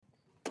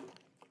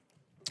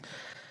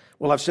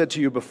Well, I've said to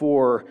you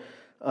before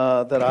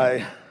that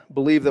I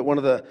believe that one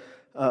of the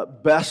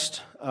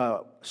best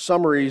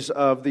summaries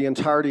of the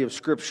entirety of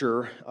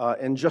Scripture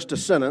in just a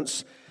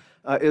sentence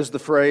is the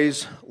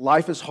phrase,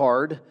 life is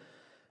hard,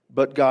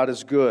 but God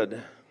is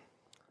good.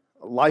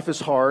 Life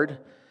is hard,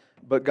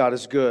 but God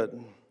is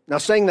good. Now,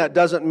 saying that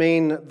doesn't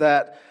mean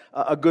that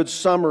a good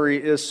summary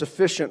is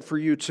sufficient for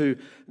you to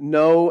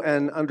know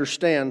and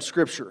understand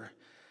Scripture.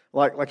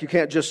 Like you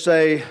can't just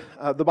say,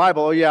 the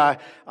Bible, oh yeah,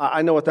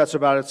 I know what that's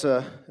about. It's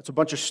a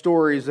bunch of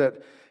stories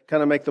that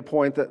kind of make the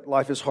point that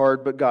life is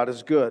hard, but God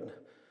is good.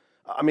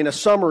 I mean, a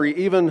summary,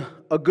 even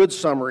a good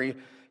summary,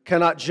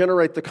 cannot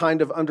generate the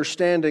kind of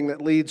understanding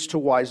that leads to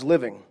wise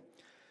living.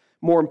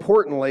 More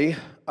importantly,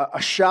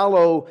 a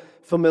shallow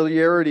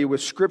familiarity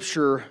with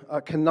Scripture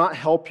cannot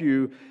help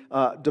you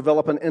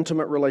develop an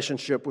intimate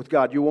relationship with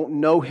God. You won't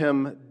know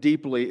Him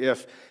deeply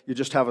if you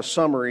just have a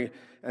summary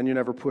and you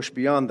never push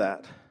beyond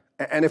that.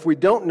 And if we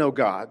don't know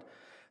God,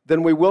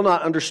 then we will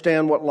not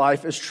understand what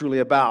life is truly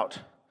about.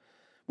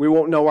 We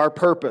won't know our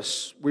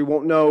purpose. We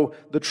won't know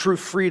the true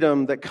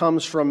freedom that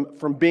comes from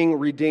being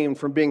redeemed,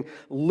 from being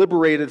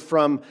liberated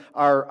from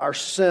our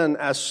sin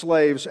as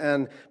slaves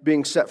and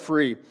being set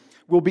free.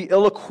 We'll be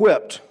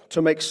ill-equipped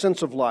to make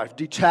sense of life,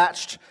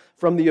 detached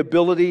from the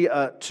ability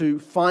to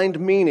find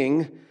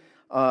meaning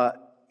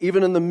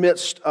even in the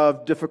midst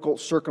of difficult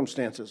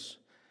circumstances.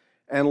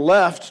 And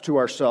left to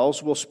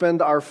ourselves, we'll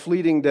spend our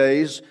fleeting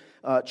days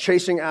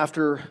chasing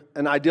after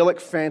an idyllic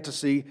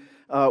fantasy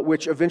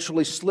which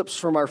eventually slips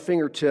from our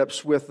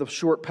fingertips with the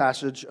short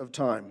passage of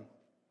time.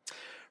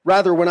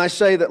 Rather, when I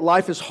say that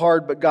life is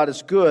hard but God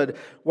is good,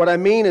 what I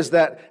mean is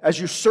that as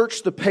you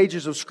search the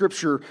pages of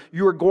Scripture,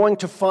 you are going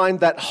to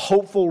find that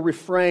hopeful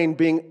refrain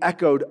being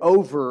echoed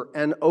over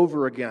and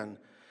over again.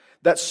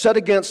 That's set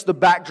against the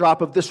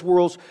backdrop of this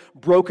world's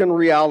broken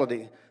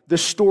reality. The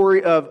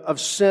story of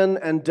sin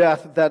and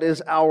death that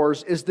is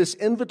ours is this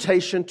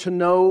invitation to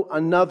know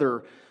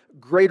another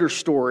greater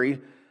story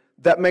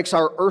that makes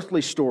our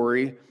earthly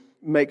story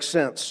make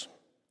sense.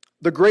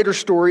 The greater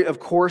story, of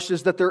course,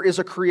 is that there is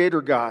a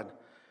Creator God,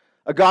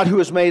 a God who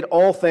has made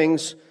all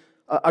things,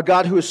 a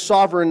God who is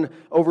sovereign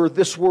over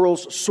this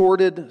world's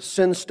sordid,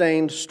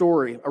 sin-stained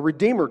story, a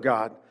Redeemer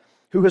God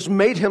who has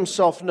made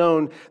Himself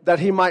known that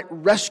He might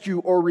rescue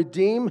or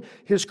redeem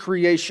His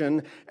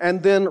creation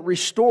and then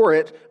restore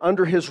it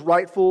under His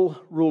rightful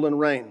rule and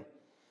reign.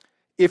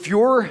 If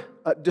you're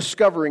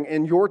discovering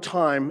in your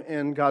time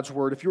in God's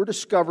Word, if you're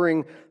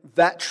discovering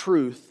that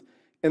truth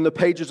in the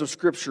pages of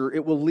Scripture,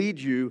 it will lead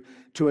you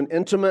to an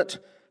intimate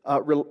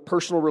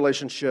personal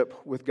relationship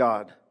with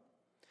God.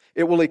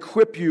 It will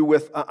equip you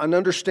with an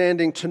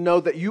understanding to know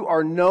that you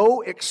are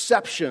no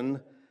exception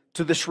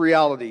to this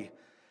reality.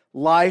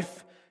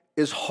 Life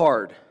is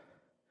hard,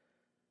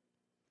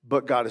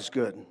 but God is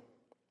good.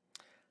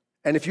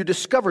 And if you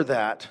discover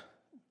that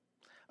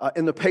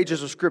in the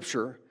pages of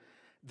Scripture,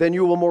 then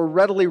you will more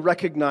readily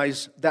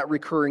recognize that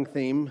recurring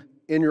theme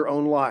in your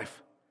own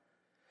life.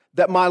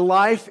 That my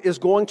life is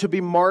going to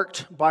be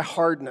marked by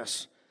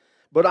hardness,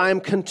 but I am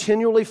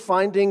continually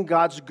finding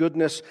God's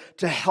goodness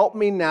to help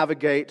me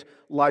navigate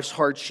life's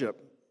hardship.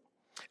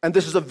 And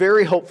this is a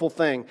very hopeful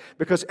thing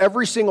because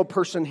every single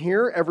person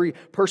here, every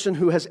person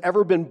who has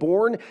ever been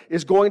born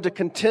is going to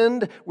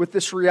contend with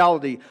this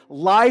reality.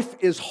 Life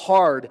is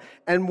hard,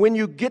 and when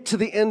you get to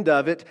the end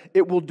of it,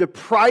 it will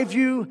deprive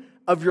you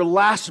of your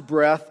last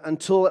breath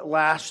until at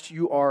last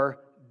you are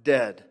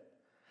dead.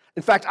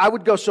 In fact, I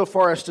would go so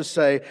far as to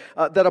say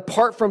that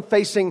apart from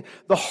facing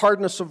the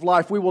hardness of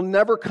life, we will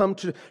never come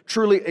to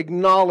truly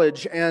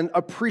acknowledge and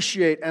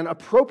appreciate and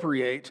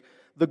appropriate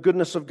the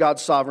goodness of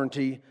God's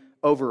sovereignty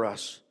over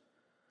us.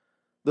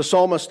 The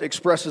psalmist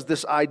expresses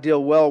this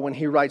ideal well when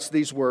he writes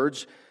these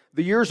words,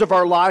 "The years of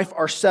our life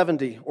are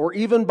 70, or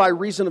even by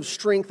reason of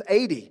strength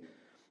 80,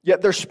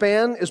 yet their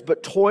span is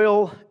but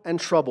toil and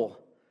trouble.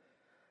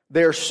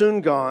 They are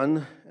soon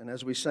gone, and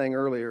as we sang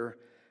earlier,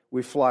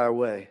 we fly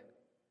away."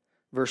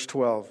 Verse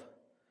 12,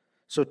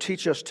 "So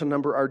teach us to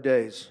number our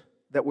days,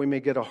 that we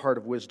may get a heart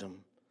of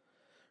wisdom.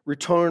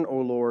 Return, O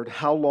Lord,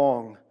 how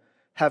long?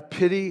 Have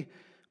pity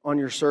on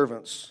your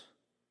servants.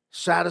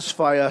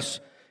 Satisfy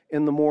us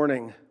in the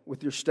morning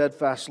with your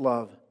steadfast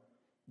love,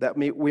 that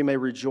we may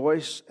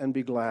rejoice and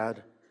be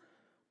glad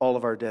all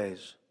of our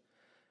days."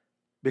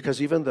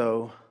 Because even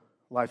though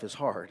life is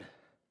hard,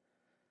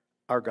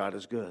 our God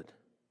is good.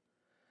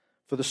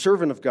 For the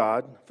servant of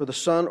God, for the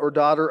son or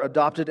daughter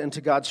adopted into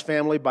God's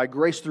family by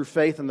grace through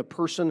faith in the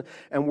person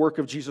and work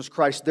of Jesus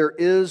Christ, there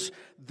is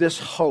this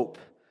hope.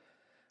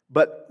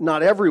 But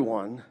not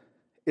everyone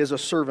is a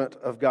servant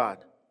of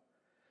God.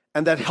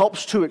 And that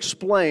helps to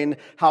explain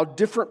how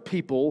different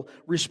people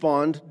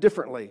respond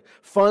differently.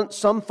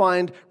 Some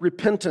find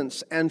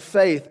repentance and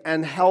faith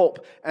and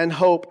help and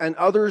hope, and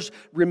others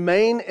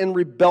remain in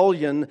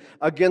rebellion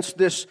against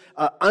this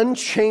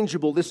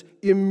unchangeable, this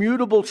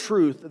immutable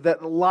truth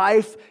that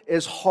life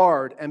is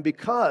hard, and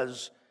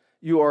because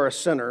you are a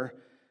sinner,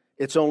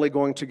 it's only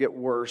going to get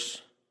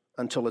worse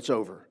until it's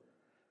over.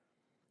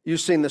 You've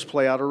seen this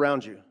play out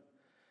around you.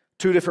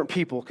 Two different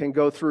people can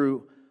go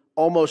through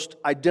almost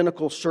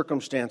identical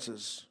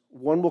circumstances.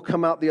 One will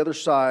come out the other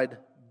side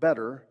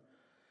better,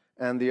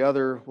 and the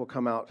other will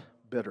come out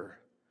bitter.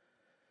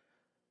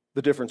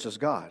 The difference is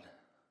God.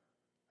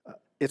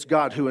 It's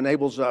God who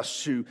enables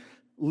us to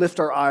lift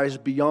our eyes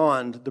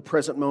beyond the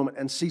present moment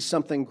and see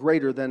something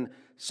greater than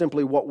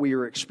simply what we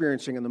are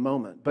experiencing in the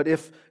moment. But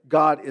if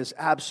God is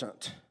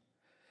absent,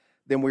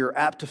 then we are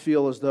apt to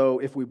feel as though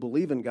if we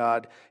believe in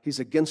God, He's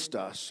against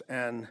us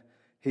and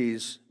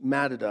He's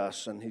mad at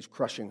us and He's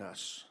crushing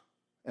us,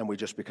 and we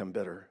just become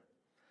bitter.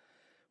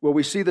 Well,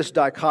 we see this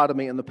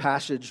dichotomy in the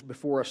passage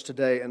before us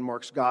today in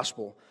Mark's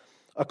gospel,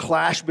 a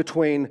clash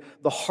between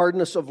the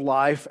hardness of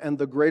life and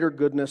the greater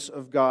goodness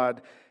of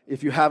God.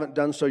 If you haven't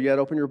done so yet,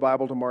 open your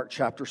Bible to Mark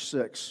chapter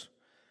 6.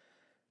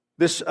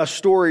 This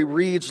story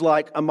reads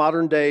like a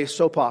modern-day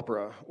soap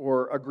opera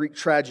or a Greek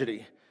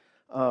tragedy.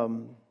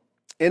 In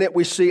it,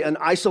 we see an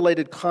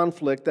isolated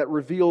conflict that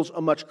reveals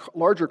a much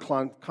larger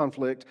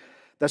conflict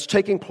that's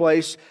taking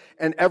place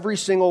in every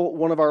single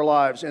one of our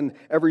lives, in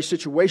every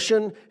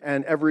situation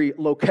and every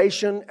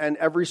location and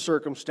every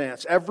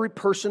circumstance. Every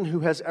person who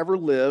has ever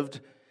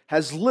lived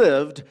has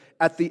lived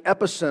at the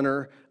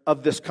epicenter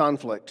of this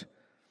conflict.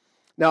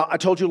 Now, I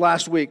told you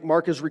last week,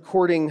 Mark is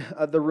recording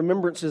the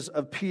remembrances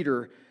of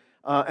Peter,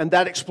 and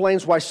that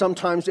explains why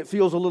sometimes it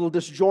feels a little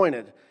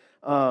disjointed.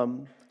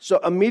 So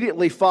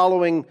immediately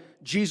following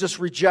Jesus'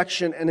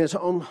 rejection in his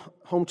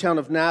hometown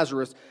of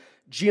Nazareth,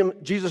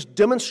 Jesus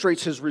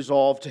demonstrates his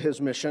resolve to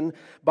his mission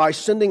by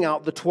sending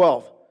out the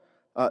 12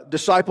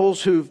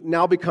 disciples who've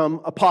now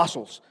become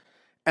apostles.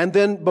 And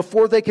then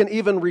before they can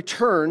even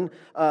return,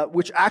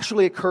 which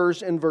actually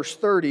occurs in verse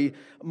 30,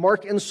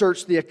 Mark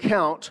inserts the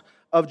account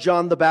of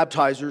John the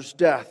Baptizer's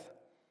death.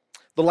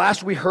 The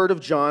last we heard of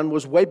John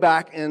was way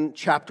back in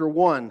chapter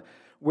 1,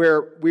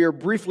 where we are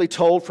briefly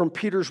told from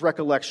Peter's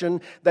recollection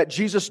that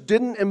Jesus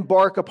didn't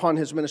embark upon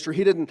his ministry.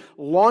 He didn't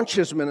launch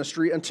his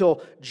ministry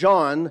until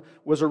John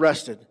was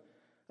arrested.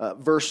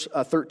 Verse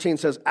 13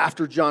 says,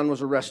 after John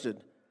was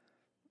arrested.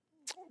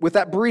 With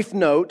that brief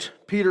note,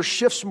 Peter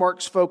shifts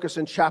Mark's focus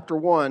in chapter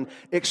 1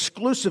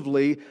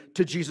 exclusively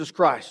to Jesus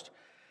Christ.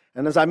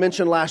 And as I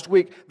mentioned last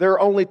week, there are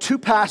only two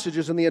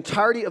passages in the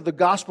entirety of the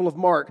Gospel of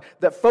Mark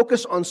that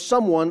focus on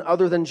someone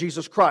other than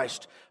Jesus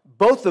Christ.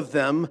 Both of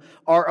them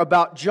are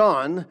about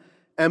John,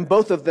 and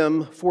both of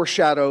them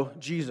foreshadow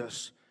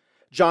Jesus.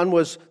 John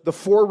was the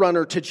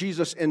forerunner to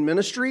Jesus in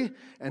ministry,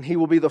 and he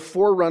will be the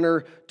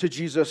forerunner to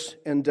Jesus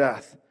in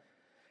death.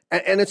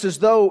 And it's as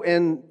though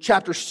in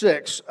chapter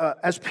 6,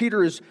 as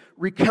Peter is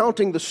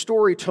recounting the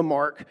story to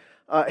Mark,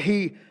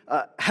 he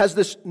has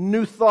this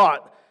new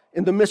thought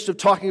in the midst of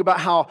talking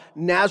about how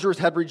Nazareth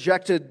had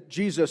rejected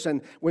Jesus.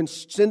 And when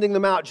sending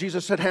them out,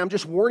 Jesus said, hey, I'm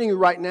just warning you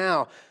right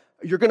now,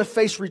 you're going to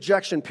face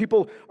rejection.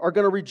 People are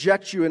going to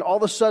reject you. And all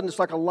of a sudden, it's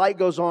like a light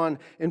goes on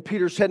in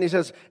Peter's head. And he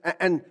says,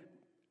 and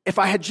if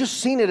I had just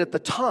seen it at the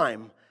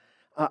time,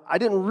 I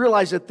didn't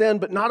realize it then,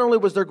 but not only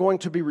was there going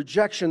to be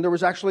rejection, there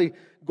was actually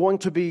going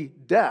to be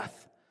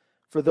death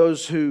for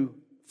those who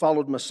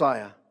followed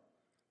Messiah.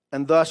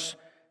 And thus,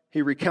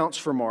 he recounts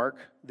for Mark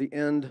the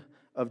end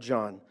of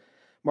John.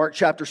 Mark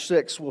chapter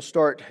 6, we'll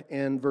start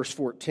in verse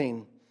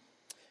 14.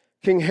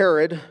 King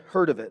Herod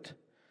heard of it,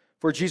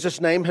 for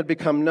Jesus' name had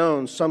become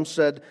known. Some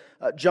said,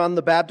 John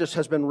the Baptist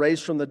has been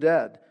raised from the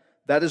dead.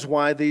 That is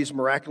why these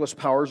miraculous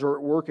powers are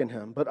at work in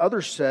him. But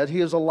others said,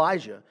 he is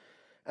Elijah.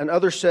 And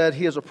others said,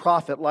 he is a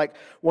prophet like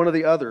one of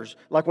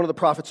the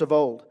prophets of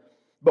old.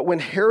 But when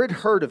Herod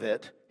heard of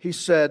it, he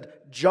said,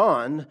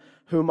 John,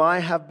 whom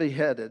I have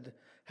beheaded,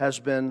 has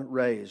been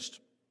raised.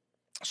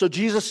 So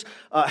Jesus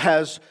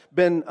has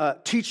been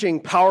teaching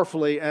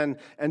powerfully and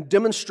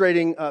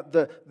demonstrating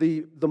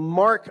the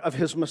mark of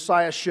his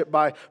messiahship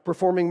by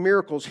performing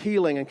miracles,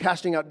 healing, and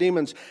casting out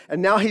demons.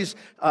 And now he's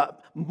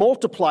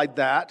multiplied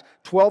that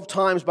 12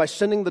 times by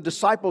sending the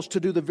disciples to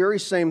do the very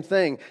same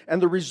thing.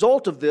 And the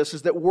result of this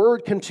is that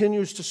word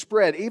continues to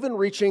spread, even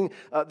reaching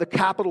the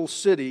capital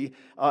city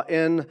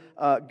in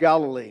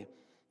Galilee.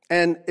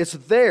 And it's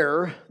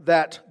there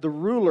that the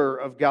ruler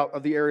of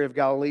the area of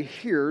Galilee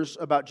hears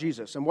about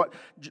Jesus. And what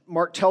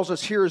Mark tells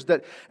us here is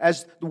that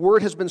as the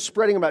word has been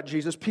spreading about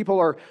Jesus, people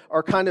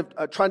are kind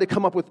of trying to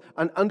come up with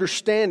an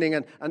understanding,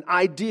 an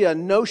idea, a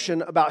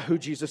notion about who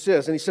Jesus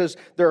is. And he says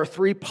there are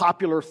three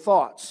popular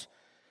thoughts.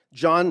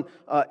 John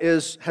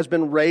has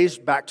been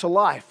raised back to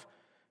life.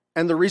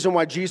 And the reason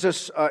why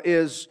Jesus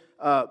is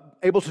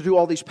able to do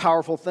all these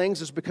powerful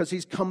things is because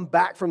he's come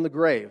back from the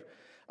grave.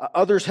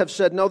 Others have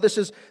said, no, this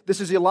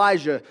is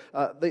Elijah.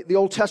 The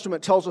Old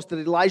Testament tells us that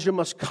Elijah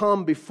must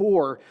come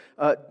before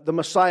the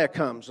Messiah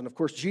comes. And of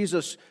course,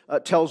 Jesus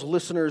tells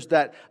listeners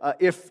that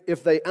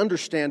if they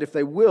understand, if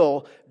they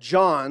will,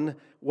 John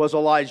was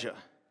Elijah,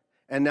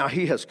 and now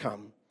he has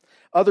come.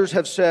 Others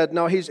have said,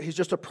 no, he's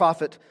just a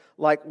prophet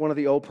like one of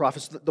the old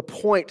prophets. The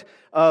point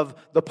of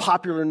the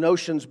popular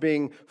notions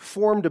being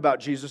formed about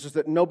Jesus is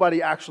that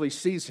nobody actually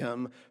sees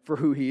him for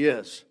who he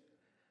is.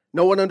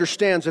 No one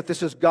understands that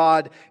this is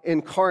God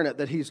incarnate,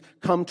 that he's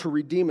come to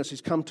redeem us, he's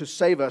come to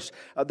save us.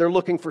 They're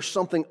looking for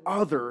something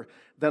other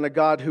than a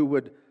God who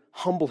would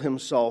humble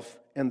himself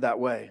in that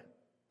way.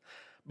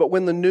 But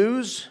when the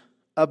news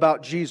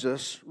about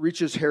Jesus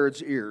reaches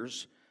Herod's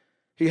ears,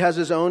 he has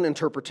his own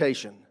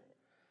interpretation.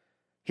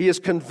 He is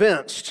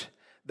convinced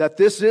that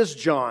this is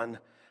John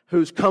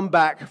who's come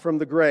back from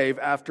the grave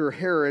after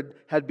Herod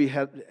had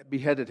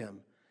beheaded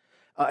him.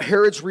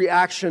 Herod's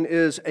reaction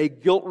is a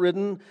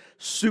guilt-ridden,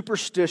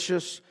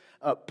 superstitious,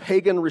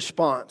 pagan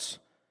response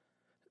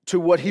to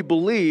what he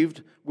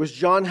believed was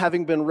John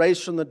having been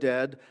raised from the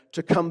dead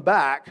to come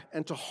back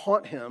and to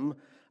haunt him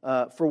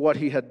for what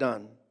he had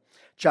done.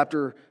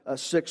 Chapter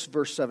 6,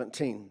 verse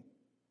 17.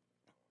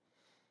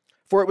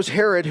 For it was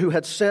Herod who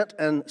had sent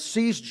and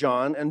seized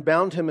John and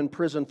bound him in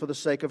prison for the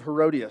sake of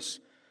Herodias,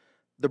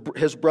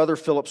 his brother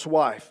Philip's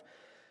wife,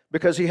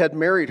 because he had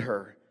married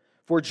her.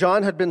 For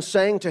John had been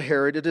saying to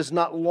Herod, "It is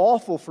not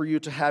lawful for you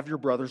to have your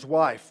brother's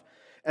wife."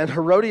 And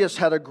Herodias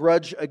had a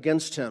grudge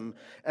against him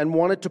and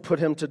wanted to put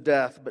him to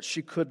death, but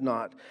she could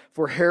not.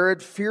 For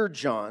Herod feared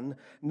John,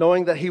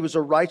 knowing that he was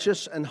a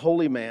righteous and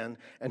holy man,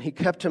 and he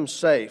kept him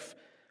safe.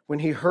 When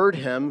he heard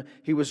him,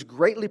 he was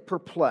greatly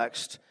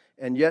perplexed,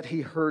 and yet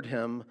he heard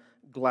him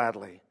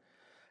gladly.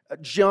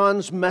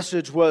 John's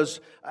message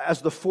was,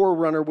 as the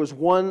forerunner, was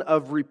one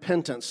of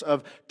repentance,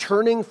 of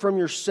turning from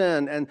your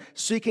sin and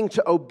seeking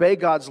to obey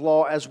God's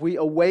law as we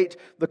await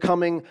the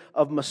coming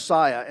of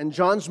Messiah. And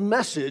John's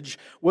message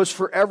was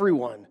for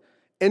everyone,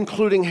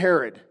 including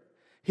Herod.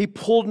 He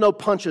pulled no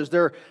punches.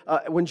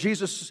 When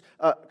Jesus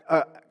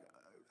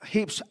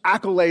heaps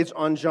accolades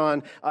on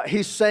John,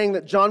 he's saying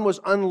that John was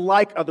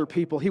unlike other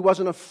people. He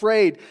wasn't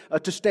afraid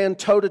to stand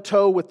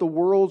toe-to-toe with the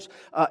world's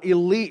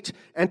elite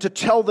and to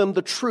tell them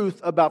the truth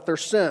about their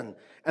sin.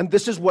 And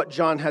this is what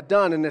John had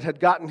done, and it had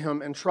gotten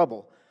him in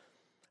trouble.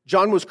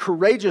 John was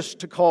courageous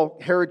to call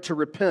Herod to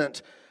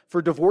repent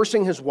for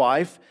divorcing his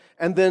wife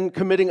and then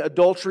committing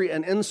adultery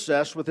and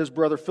incest with his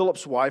brother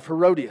Philip's wife,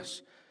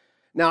 Herodias.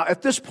 Now,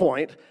 at this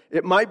point,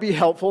 it might be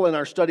helpful in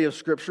our study of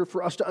Scripture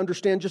for us to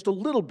understand just a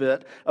little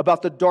bit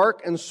about the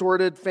dark and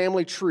sordid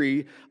family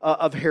tree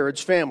of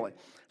Herod's family.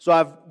 So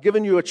I've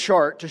given you a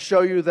chart to show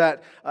you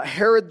that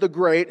Herod the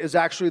Great is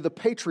actually the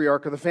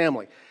patriarch of the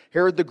family.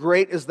 Herod the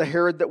Great is the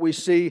Herod that we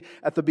see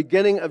at the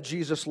beginning of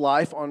Jesus'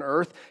 life on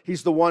earth.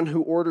 He's the one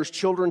who orders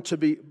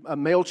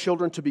male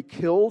children to be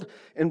killed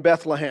in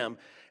Bethlehem.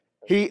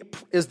 He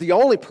is the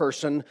only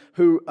person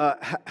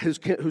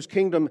whose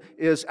kingdom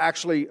is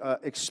actually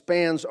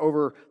expands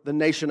over the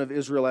nation of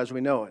Israel as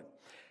we know it.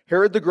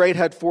 Herod the Great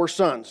had 4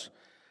 sons.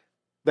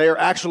 They are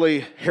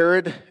actually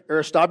Herod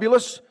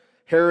Aristobulus,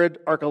 Herod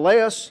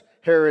Archelaus,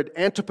 Herod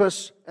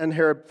Antipas, and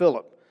Herod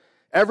Philip.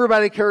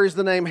 Everybody carries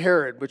the name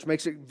Herod, which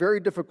makes it very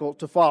difficult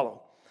to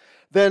follow.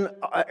 Then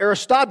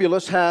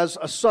Aristobulus has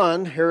a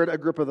son, Herod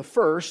Agrippa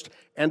I,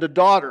 and a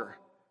daughter,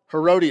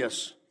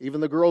 Herodias.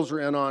 Even the girls are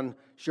in on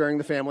sharing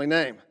the family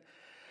name.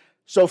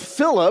 So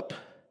Philip,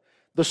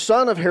 the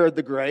son of Herod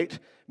the Great,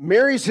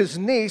 marries his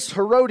niece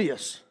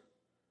Herodias.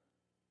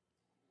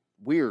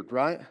 Weird,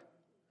 right?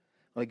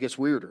 Well, it gets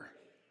weirder.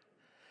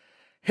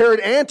 Herod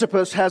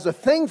Antipas has a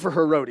thing for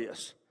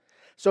Herodias.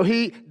 So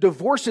he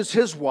divorces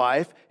his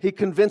wife, he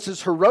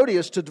convinces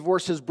Herodias to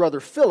divorce his brother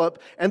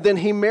Philip, and then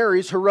he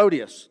marries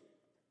Herodias.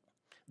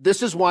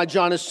 This is why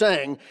John is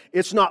saying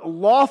it's not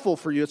lawful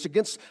for you. It's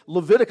against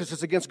Leviticus.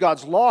 It's against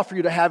God's law for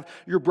you to have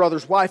your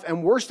brother's wife.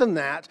 And worse than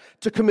that,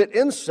 to commit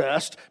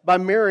incest by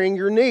marrying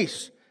your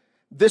niece.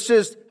 This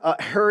is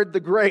Herod the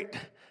Great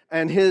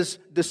and his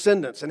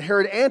descendants. And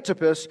Herod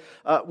Antipas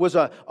was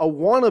a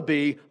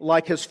wannabe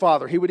like his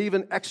father. He would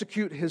even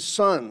execute his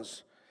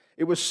sons.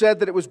 It was said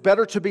that it was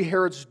better to be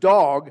Herod's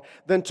dog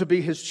than to be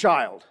his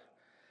child.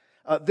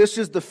 This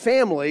is the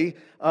family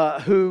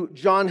who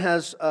John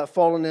has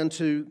fallen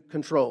into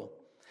control.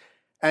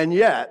 And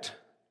yet,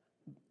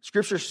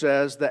 Scripture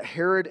says that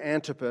Herod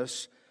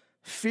Antipas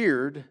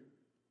feared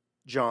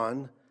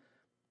John,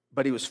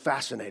 but he was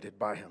fascinated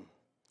by him.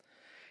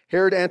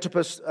 Herod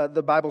Antipas,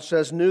 the Bible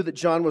says, knew that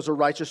John was a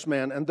righteous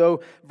man, and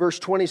though verse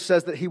 20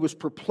 says that he was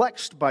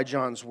perplexed by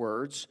John's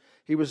words,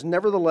 he was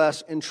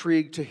nevertheless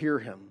intrigued to hear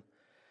him.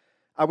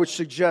 I would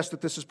suggest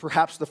that this is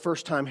perhaps the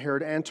first time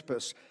Herod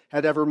Antipas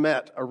had ever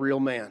met a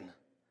real man.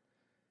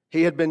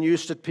 He had been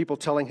used to people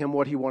telling him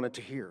what he wanted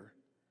to hear.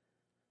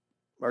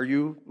 Are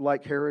you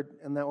like Herod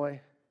in that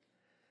way?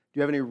 Do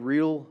you have any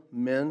real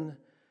men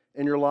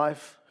in your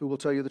life who will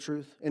tell you the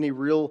truth? Any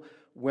real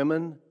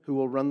women who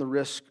will run the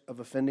risk of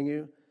offending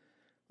you?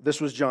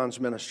 This was John's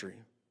ministry.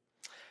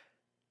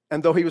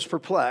 And though he was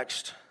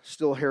perplexed,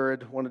 still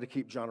Herod wanted to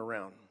keep John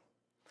around.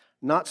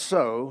 Not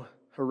so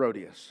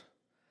Herodias.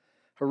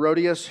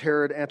 Herodias,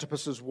 Herod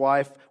Antipas's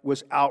wife,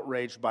 was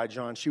outraged by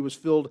John. She was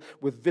filled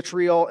with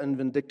vitriol and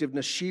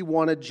vindictiveness. She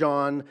wanted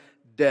John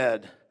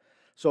dead.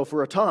 So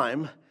for a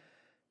time,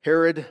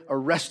 Herod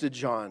arrested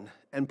John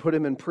and put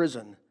him in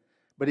prison.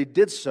 But he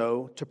did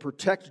so to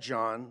protect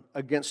John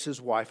against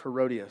his wife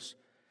Herodias.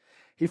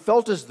 He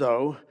felt as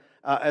though,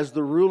 as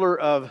the ruler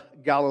of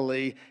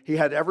Galilee, he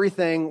had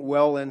everything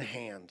well in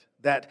hand,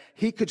 that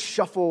he could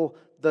shuffle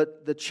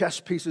the chess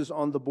pieces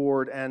on the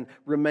board and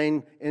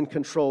remain in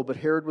control. But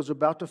Herod was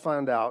about to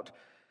find out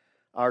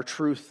our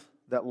truth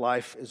that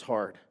life is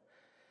hard.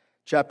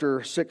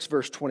 Chapter 6,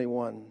 verse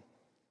 21.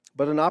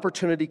 But an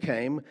opportunity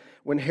came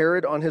when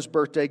Herod on his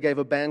birthday gave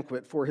a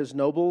banquet for his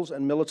nobles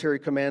and military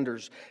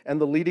commanders and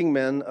the leading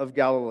men of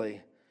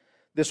Galilee.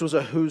 This was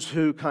a who's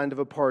who kind of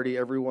a party.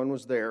 Everyone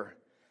was there.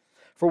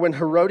 For when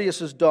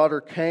Herodias'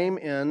 daughter came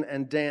in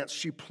and danced,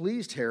 she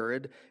pleased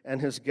Herod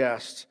and his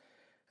guests.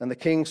 And the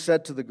king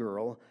said to the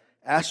girl,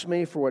 "Ask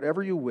me for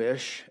whatever you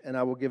wish, and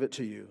I will give it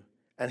to you."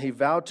 And he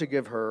vowed to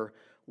give her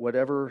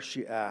whatever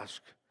she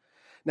asked.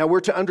 Now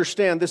we're to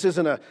understand this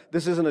isn't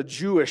a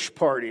Jewish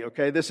party,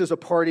 okay? This is a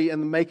party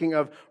in the making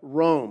of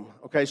Rome,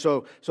 okay?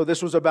 So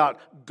this was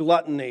about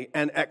gluttony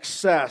and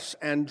excess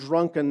and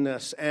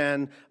drunkenness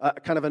and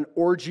kind of an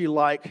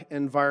orgy-like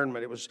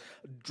environment. It was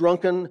a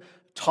drunken,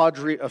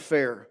 tawdry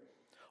affair.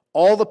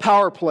 All the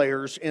power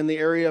players in the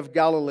area of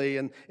Galilee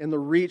and in the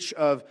reach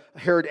of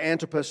Herod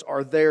Antipas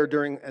are there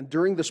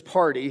during this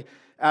party.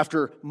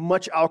 After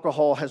much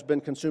alcohol has been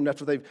consumed,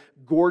 after they've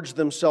gorged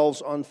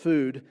themselves on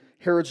food,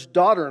 Herod's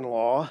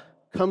daughter-in-law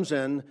comes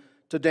in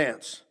to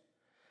dance.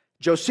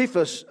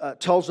 Josephus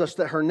tells us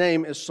that her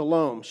name is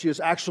Salome. She is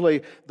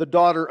actually the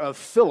daughter of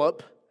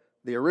Philip,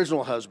 the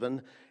original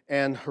husband,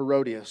 and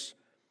Herodias.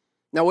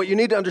 Now, what you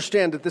need to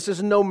understand that this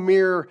is no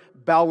mere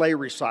ballet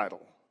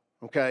recital,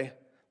 okay?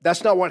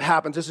 That's not what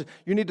happens.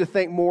 You need to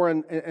think more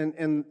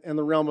in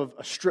the realm of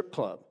a strip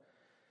club.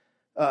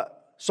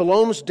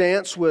 Salome's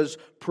dance was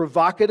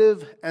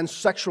provocative and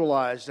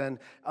sexualized, and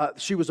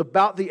she was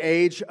about the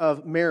age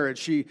of marriage.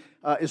 She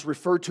is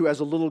referred to as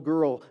a little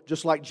girl,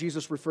 just like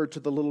Jesus referred to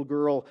the little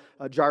girl,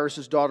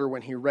 Jairus' daughter,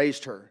 when he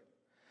raised her.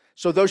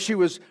 So though she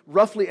was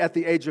roughly at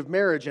the age of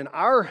marriage in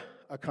our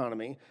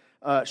economy,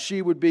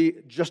 she would be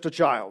just a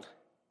child.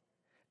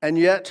 And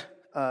yet,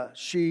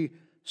 she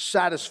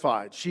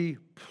satisfied, she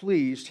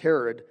pleased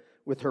Herod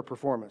with her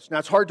performance. Now,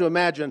 it's hard to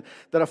imagine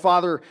that a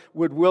father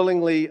would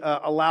willingly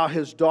allow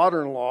his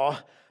daughter-in-law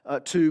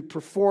to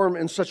perform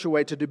in such a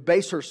way, to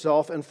debase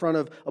herself in front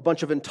of a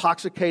bunch of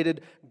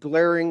intoxicated,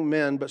 glaring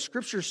men. But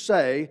scriptures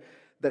say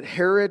that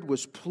Herod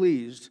was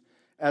pleased,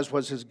 as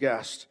was his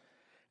guest.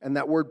 And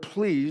that word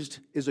pleased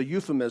is a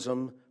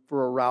euphemism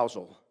for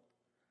arousal.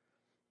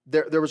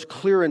 There was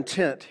clear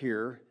intent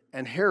here,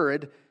 and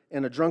Herod,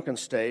 in a drunken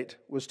state,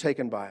 was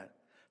taken by it.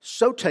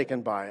 So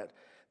taken by it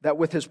that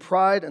with his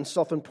pride and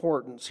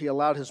self-importance, he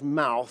allowed his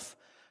mouth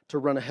to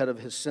run ahead of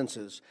his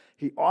senses.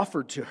 He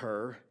offered to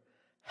her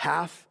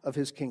half of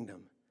his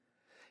kingdom.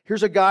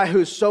 Here's a guy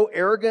who's so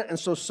arrogant and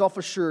so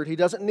self-assured, he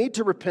doesn't need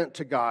to repent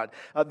to God.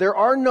 There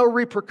are no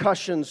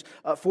repercussions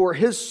for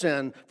his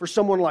sin for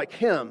someone like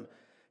him.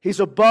 He's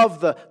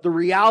above the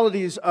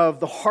realities of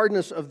the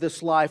hardness of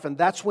this life, and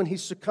that's when he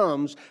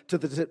succumbs to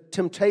the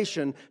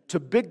temptation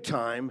to big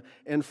time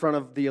in front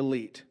of the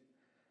elite.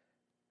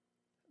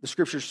 The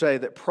scriptures say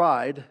that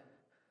pride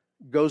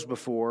goes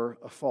before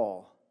a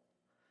fall.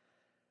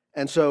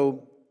 And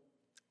so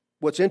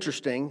what's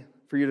interesting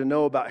for you to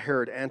know about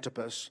Herod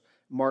Antipas,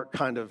 Mark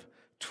kind of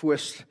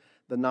twists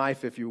the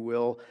knife, if you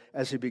will,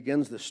 as he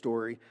begins this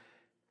story.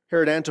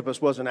 Herod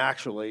Antipas wasn't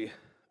actually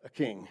a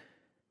king.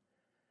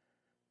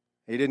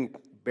 He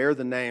didn't bear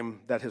the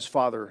name that his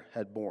father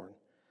had borne.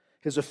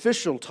 His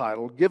official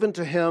title, given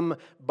to him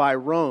by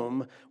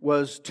Rome,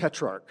 was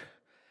Tetrarch.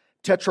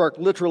 Tetrarch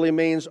literally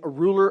means a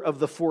ruler of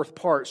the fourth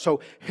part.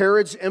 So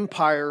Herod's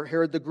empire,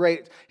 Herod the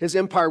Great, his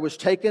empire was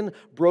taken,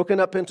 broken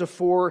up into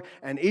four,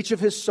 and each of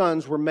his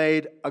sons were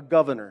made a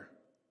governor.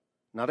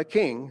 Not a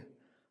king,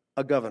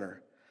 a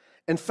governor.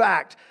 In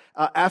fact,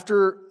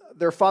 after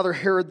their father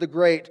Herod the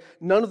Great,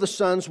 none of the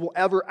sons will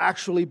ever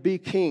actually be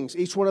kings.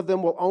 Each one of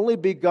them will only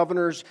be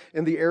governors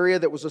in the area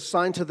that was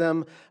assigned to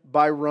them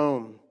by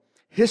Rome.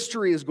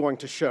 History is going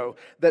to show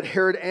that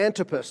Herod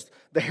Antipas,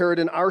 the Herod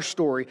in our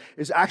story,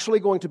 is actually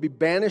going to be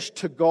banished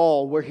to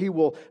Gaul, where he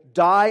will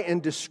die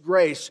in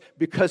disgrace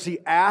because he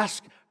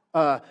asked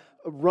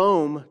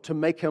Rome to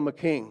make him a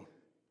king.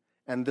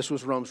 And this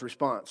was Rome's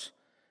response.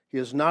 He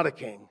is not a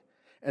king.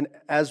 And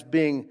as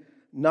being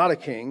not a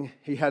king,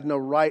 he had no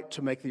right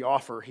to make the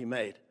offer he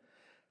made.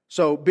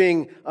 So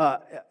being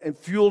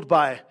fueled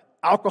by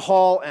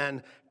alcohol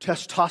and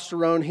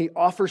testosterone, he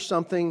offers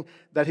something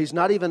that he's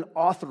not even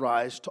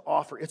authorized to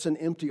offer. It's an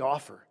empty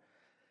offer.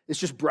 It's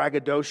just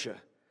braggadocio.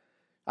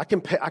 I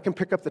can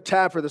pick up the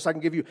tab for this. I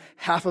can give you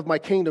half of my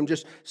kingdom.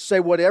 Just say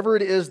whatever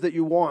it is that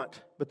you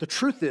want. But the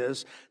truth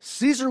is,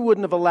 Caesar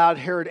wouldn't have allowed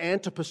Herod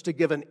Antipas to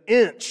give an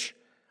inch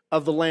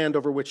of the land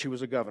over which he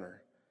was a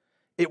governor.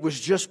 It was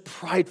just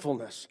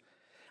pridefulness,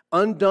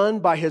 undone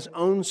by his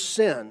own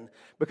sin,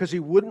 because he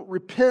wouldn't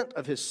repent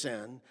of his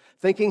sin,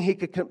 thinking he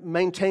could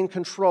maintain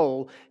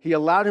control. He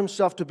allowed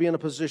himself to be in a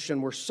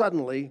position where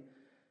suddenly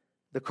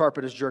the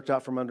carpet is jerked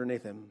out from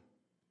underneath him,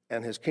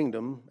 and his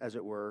kingdom, as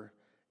it were,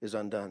 is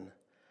undone.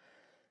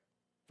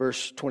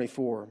 Verse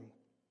 24,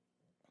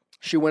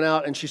 she went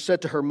out and she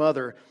said to her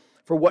mother,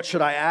 "For what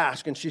should I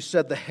ask?" And she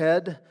said, "The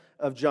head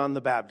of John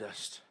the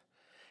Baptist."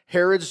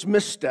 Herod's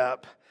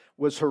misstep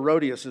was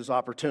Herodias'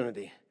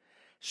 opportunity.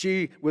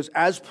 She was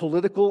as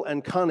political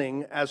and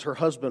cunning as her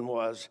husband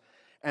was.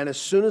 And as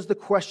soon as the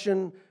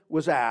question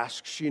was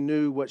asked, she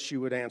knew what she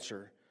would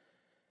answer.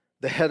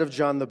 The head of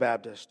John the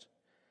Baptist.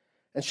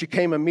 And she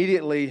came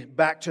immediately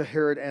back to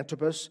Herod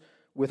Antipas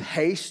with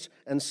haste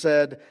and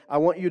said, I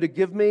want you to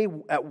give me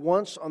at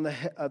once on the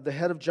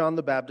head of John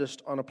the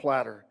Baptist on a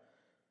platter.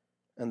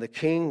 And the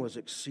king was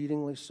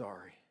exceedingly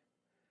sorry.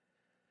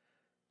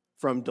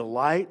 From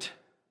delight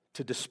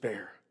to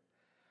despair,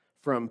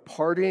 from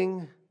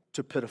parting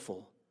to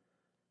pitiful,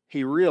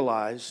 he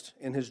realized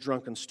in his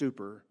drunken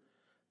stupor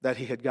that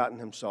he had gotten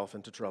himself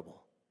into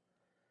trouble.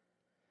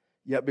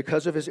 Yet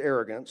because of his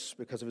arrogance,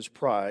 because of his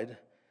pride,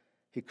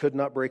 he could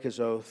not break his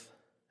oath,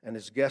 and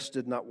his guests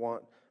did not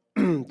want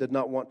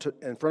to,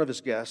 in front of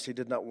his guests, he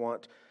did not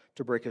want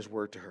to break his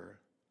word to her.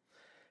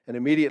 And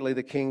immediately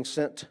the king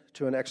sent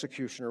to an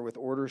executioner with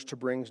orders to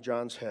bring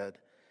John's head.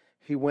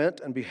 He went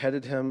and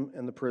beheaded him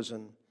in the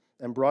prison,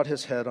 and brought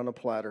his head on a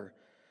platter,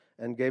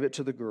 and gave it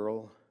to the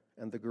girl,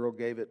 and the girl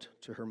gave it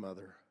to her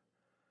mother.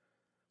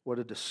 What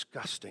a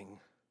disgusting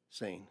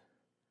scene.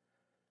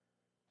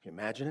 Can you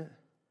imagine it?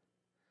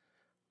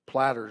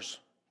 Platters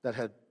that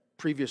had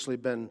previously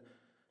been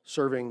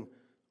serving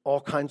all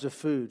kinds of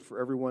food for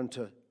everyone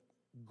to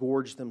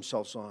gorge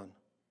themselves on.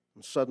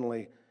 And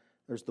suddenly,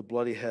 there's the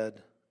bloody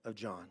head of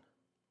John.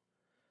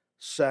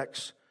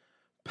 Sex,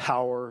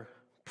 power,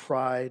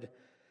 pride,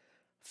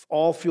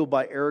 all fueled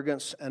by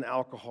arrogance and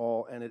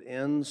alcohol, and it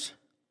ends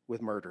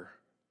with murder.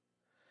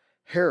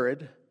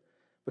 Herod,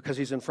 because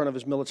he's in front of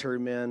his military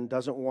men,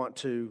 doesn't want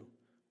to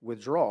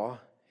withdraw.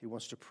 He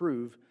wants to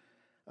prove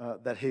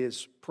that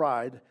his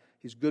pride,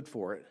 he's good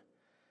for it.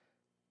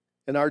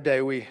 In our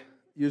day, we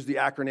use the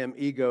acronym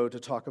EGO to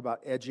talk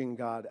about edging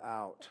God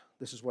out.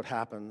 This is what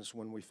happens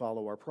when we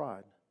follow our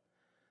pride.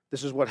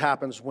 This is what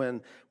happens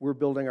when we're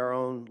building our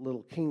own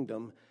little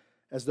kingdom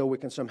as though we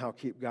can somehow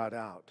keep God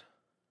out.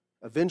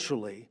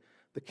 Eventually,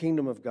 the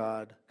kingdom of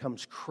God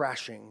comes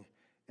crashing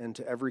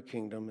into every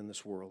kingdom in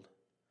this world.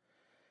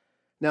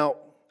 Now,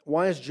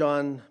 why is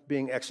John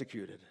being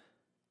executed?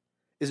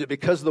 Is it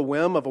because of the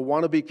whim of a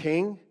wannabe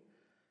king?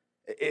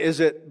 Is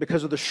it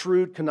because of the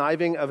shrewd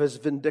conniving of his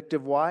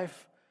vindictive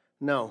wife?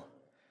 No.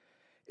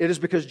 It is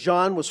because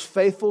John was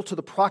faithful to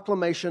the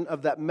proclamation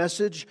of that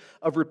message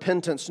of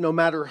repentance, no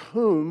matter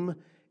whom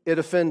it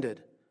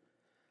offended.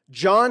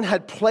 John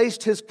had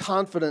placed his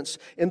confidence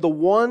in the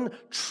one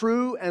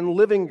true and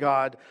living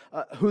God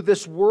who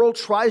this world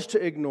tries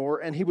to ignore,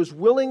 and he was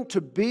willing to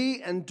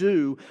be and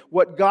do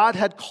what God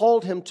had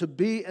called him to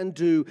be and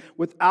do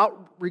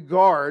without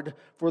regard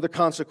for the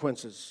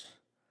consequences.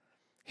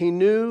 He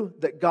knew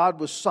that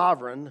God was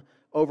sovereign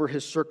over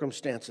his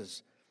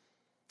circumstances.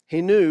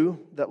 He knew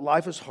that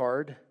life is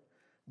hard,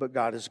 but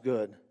God is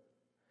good.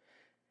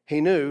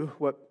 He knew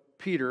what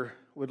Peter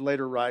would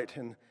later write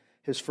in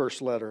his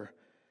first letter.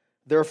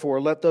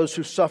 Therefore, let those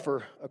who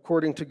suffer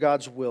according to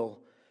God's will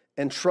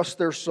entrust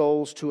their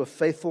souls to a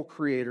faithful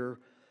Creator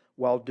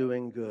while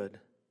doing good.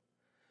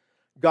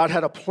 God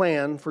had a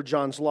plan for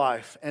John's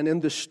life, and in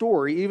this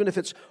story, even if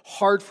it's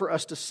hard for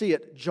us to see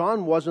it,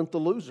 John wasn't the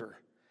loser.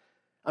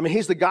 I mean,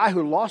 he's the guy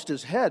who lost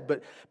his head,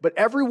 but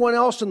everyone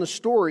else in the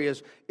story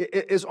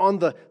is on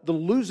the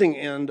losing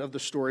end of the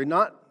story,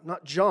 not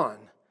John.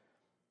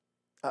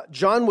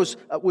 John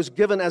was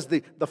given as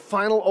the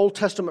final Old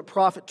Testament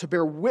prophet to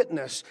bear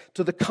witness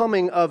to the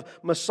coming of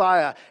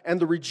Messiah and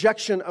the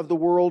rejection of the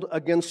world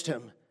against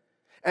him.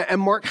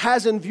 And Mark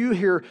has in view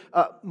here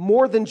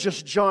more than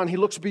just John. He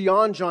looks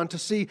beyond John to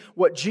see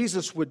what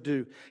Jesus would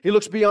do. He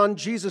looks beyond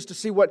Jesus to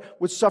see what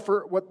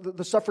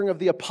the suffering of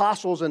the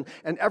apostles and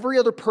every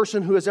other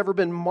person who has ever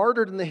been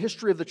martyred in the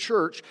history of the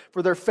church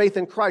for their faith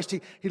in Christ.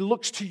 He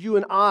looks to you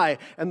and I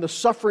and the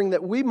suffering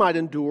that we might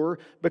endure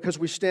because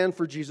we stand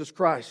for Jesus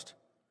Christ.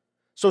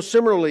 So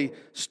similarly,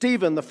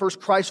 Stephen, the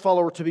first Christ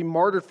follower to be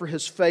martyred for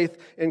his faith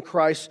in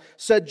Christ,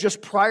 said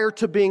just prior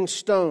to being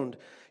stoned,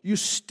 "You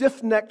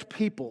stiff-necked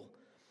people,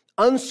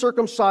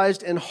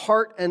 uncircumcised in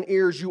heart and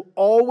ears, you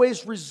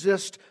always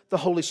resist the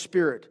Holy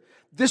Spirit."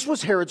 This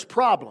was Herod's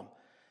problem.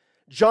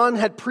 John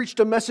had preached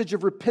a message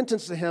of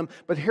repentance to him,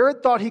 but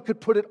Herod thought he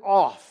could put it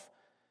off.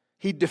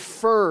 He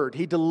deferred,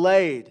 he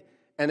delayed,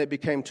 and it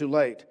became too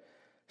late.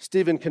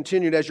 Stephen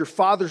continued, "As your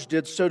fathers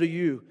did, so do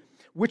you.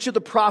 Which of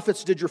the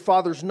prophets did your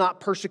fathers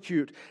not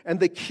persecute? And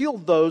they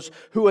killed those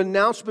who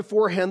announced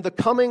beforehand the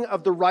coming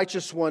of the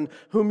righteous one,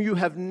 whom you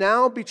have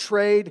now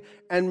betrayed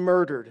and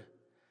murdered."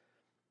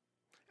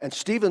 And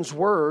Stephen's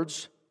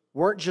words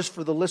weren't just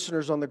for the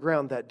listeners on the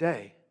ground that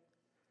day.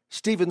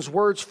 Stephen's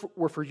words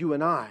were for you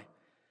and I.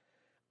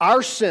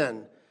 Our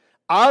sin,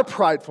 our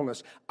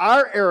pridefulness,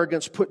 our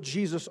arrogance put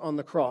Jesus on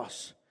the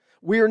cross.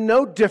 We are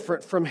no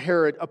different from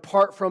Herod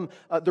apart from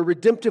the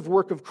redemptive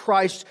work of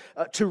Christ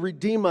to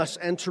redeem us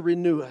and to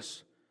renew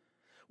us.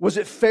 Was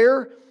it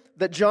fair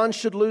that John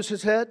should lose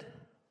his head?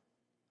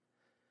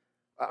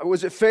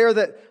 Was it fair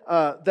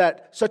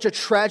that such a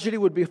tragedy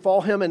would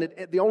befall him? And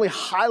the only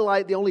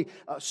highlight, the only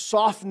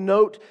soft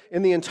note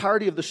in the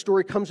entirety of the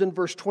story comes in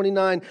verse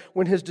 29.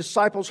 When his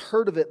disciples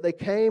heard of it, they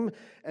came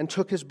and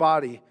took his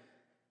body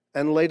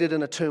and laid it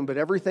in a tomb. But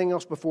everything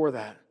else before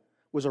that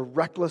was a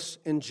reckless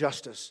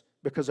injustice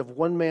because of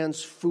one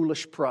man's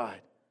foolish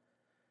pride.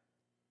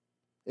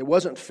 It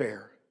wasn't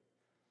fair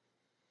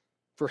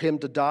for him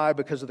to die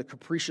because of the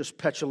capricious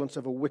petulance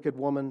of a wicked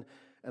woman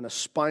and a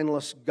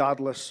spineless,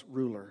 godless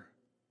ruler.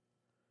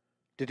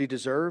 Did he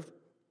deserve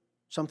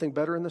something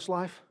better in this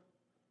life?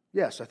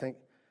 Yes, I think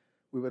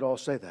we would all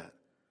say that.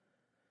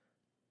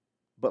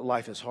 But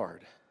life is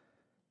hard.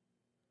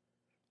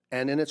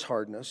 And in its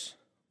hardness,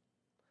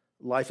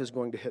 life is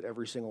going to hit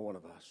every single one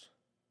of us.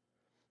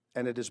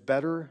 And it is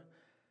better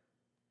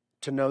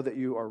to know that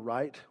you are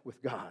right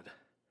with God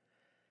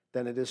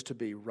than it is to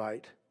be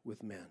right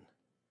with men,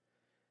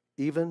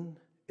 even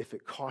if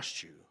it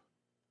costs you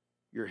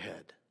your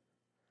head.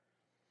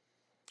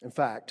 In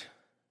fact,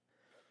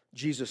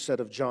 Jesus said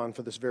of John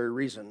for this very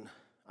reason,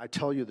 I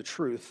tell you the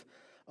truth,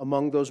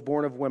 among those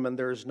born of women,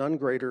 there is none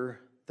greater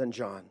than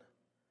John.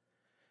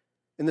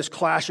 In this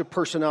clash of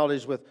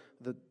personalities with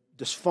the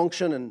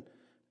dysfunction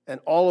and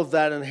all of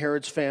that in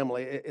Herod's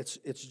family,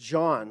 it's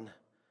John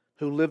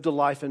who lived a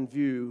life in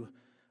view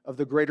of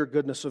the greater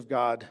goodness of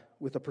God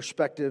with a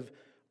perspective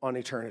on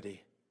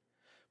eternity.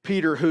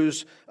 Peter,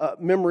 whose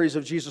memories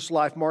of Jesus'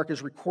 life Mark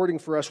is recording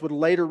for us, would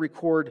later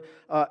record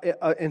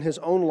in his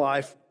own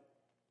life.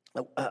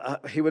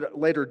 He would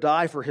later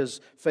die for his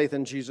faith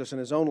in Jesus in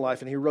his own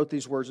life, and he wrote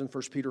these words in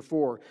 1 Peter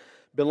 4.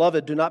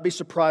 Beloved, do not be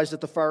surprised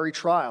at the fiery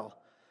trial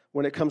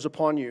when it comes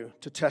upon you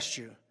to test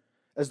you,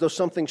 as though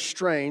something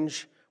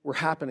strange were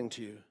happening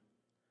to you.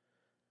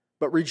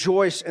 But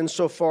rejoice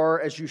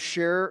insofar as you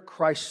share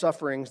Christ's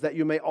sufferings, that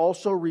you may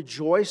also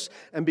rejoice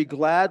and be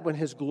glad when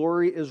His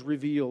glory is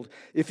revealed.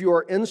 If you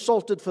are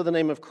insulted for the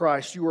name of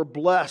Christ, you are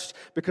blessed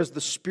because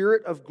the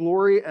Spirit of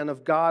glory and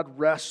of God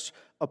rests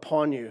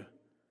upon you.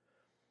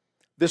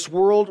 This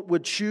world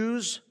would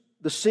choose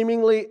the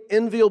seemingly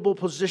enviable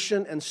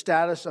position and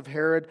status of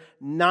Herod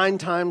 9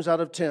 times out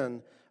of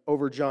 10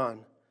 over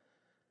John.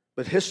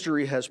 But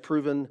history has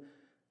proven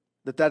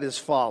that that is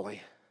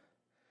folly.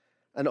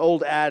 An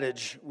old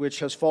adage which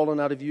has fallen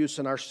out of use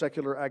in our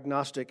secular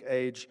agnostic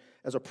age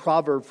as a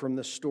proverb from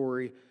this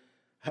story,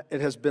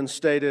 it has been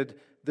stated,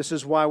 this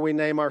is why we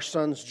name our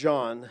sons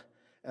John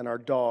and our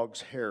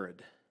dogs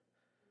Herod.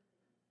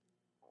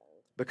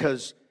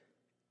 Because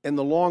in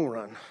the long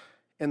run,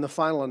 in the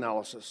final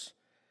analysis,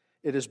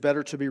 it is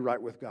better to be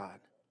right with God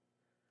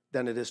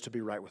than it is to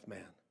be right with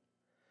man.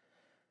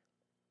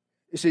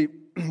 You see,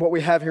 what we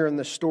have here in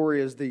this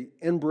story is the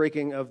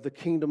inbreaking of the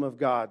kingdom of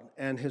God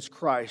and His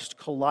Christ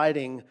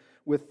colliding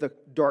with the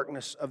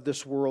darkness of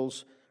this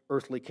world's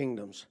earthly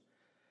kingdoms.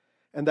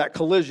 And that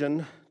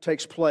collision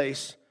takes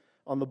place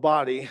on the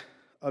body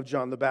of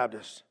John the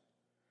Baptist.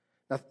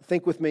 Now,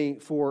 think with me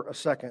for a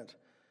second.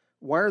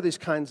 Why are these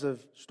kinds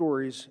of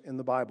stories in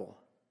the Bible?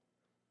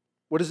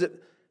 What is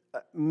it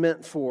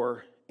meant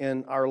for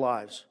in our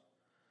lives?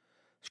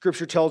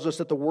 Scripture tells us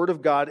that the Word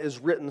of God is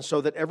written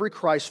so that every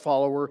Christ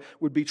follower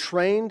would be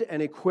trained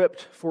and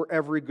equipped for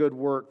every good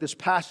work. This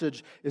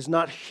passage is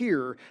not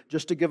here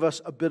just to give us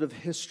a bit of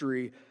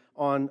history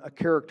on a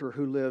character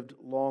who lived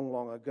long,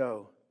 long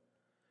ago.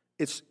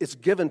 It's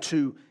given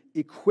to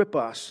equip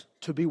us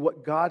to be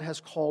what God has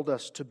called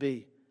us to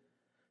be,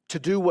 to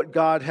do what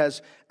God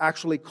has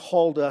actually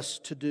called us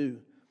to do,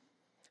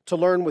 to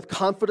learn with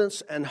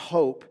confidence and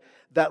hope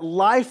that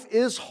life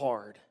is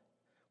hard.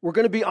 We're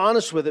going to be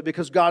honest with it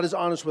because God is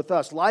honest with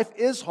us. Life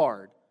is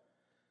hard,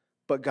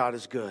 but God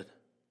is good.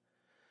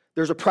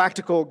 There's a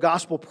practical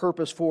gospel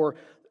purpose for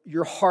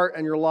your heart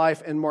and your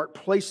life, and Mark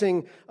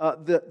placing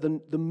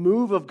the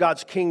move of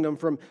God's kingdom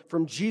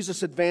from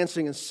Jesus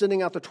advancing and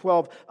sending out the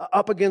 12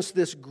 up against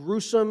this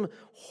gruesome,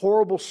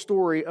 horrible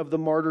story of the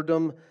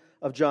martyrdom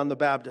of John the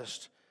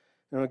Baptist.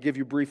 And I'll give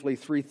you briefly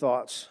 3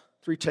 thoughts,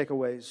 3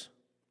 takeaways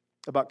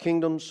about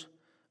kingdoms,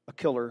 a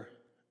killer,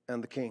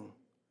 and the king.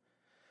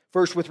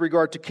 First, with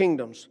regard to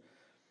kingdoms.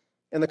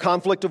 In the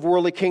conflict of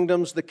worldly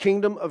kingdoms, the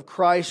kingdom of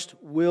Christ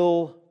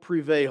will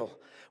prevail.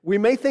 We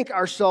may think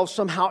ourselves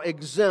somehow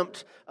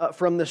exempt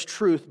from this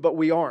truth, but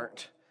we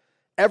aren't.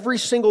 Every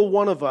single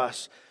one of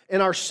us,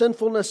 in our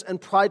sinfulness and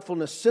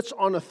pridefulness, sits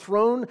on a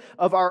throne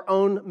of our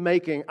own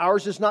making.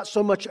 Ours is not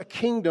so much a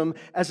kingdom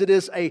as it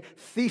is a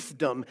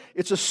fiefdom.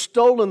 It's a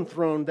stolen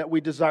throne that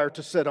we desire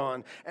to sit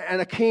on,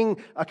 and a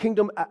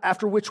kingdom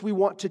after which we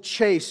want to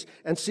chase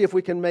and see if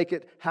we can make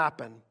it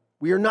happen.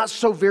 We are not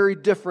so very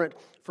different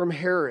from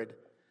Herod.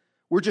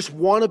 We're just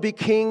wannabe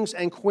kings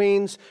and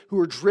queens who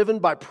are driven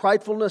by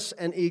pridefulness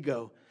and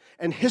ego.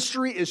 And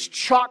history is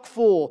chock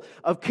full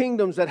of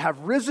kingdoms that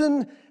have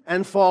risen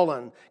and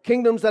fallen,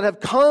 kingdoms that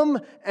have come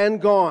and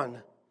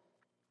gone.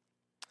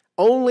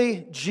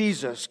 Only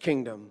Jesus'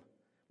 kingdom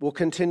will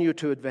continue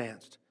to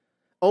advance.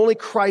 Only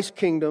Christ's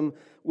kingdom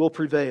will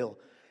prevail.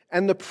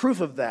 And the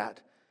proof of that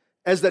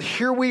is that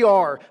here we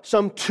are,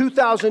 some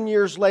 2,000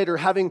 years later,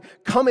 having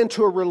come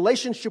into a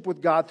relationship with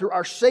God through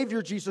our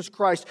Savior Jesus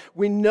Christ.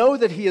 We know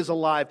that He is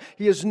alive.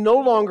 He is no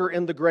longer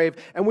in the grave,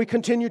 and we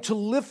continue to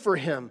live for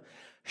Him.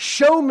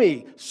 Show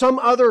me some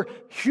other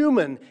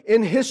human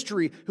in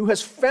history who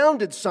has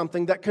founded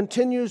something that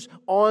continues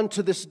on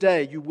to this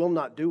day. You will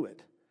not do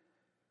it.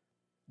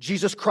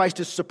 Jesus Christ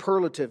is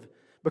superlative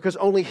because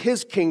only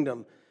His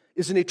kingdom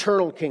is an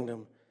eternal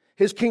kingdom.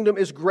 His kingdom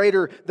is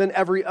greater than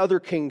every other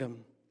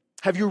kingdom.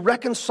 Have you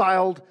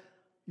reconciled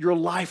your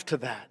life to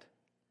that?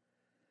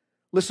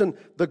 Listen,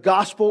 the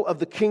gospel of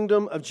the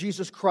kingdom of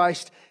Jesus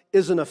Christ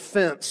is an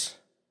offense.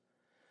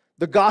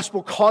 The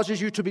gospel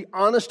causes you to be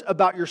honest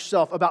about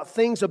yourself, about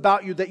things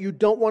about you that you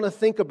don't want to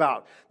think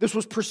about. This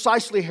was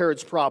precisely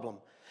Herod's problem.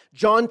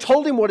 John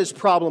told him what his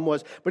problem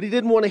was, but he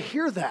didn't want to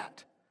hear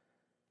that.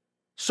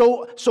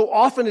 So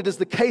often it is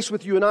the case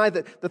with you and I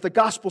that the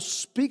gospel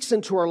speaks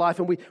into our life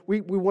and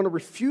we want to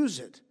refuse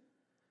it.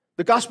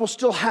 The gospel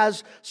still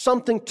has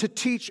something to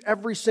teach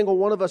every single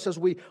one of us as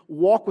we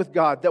walk with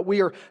God, that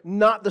we are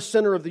not the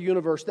center of the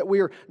universe, that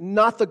we are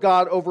not the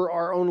God over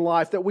our own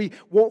life, that we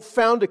won't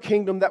found a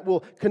kingdom that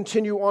will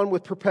continue on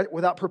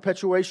without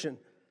perpetuation.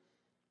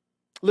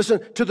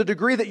 Listen, to the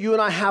degree that you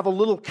and I have a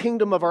little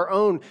kingdom of our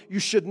own, you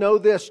should know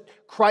this: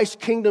 Christ's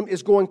kingdom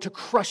is going to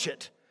crush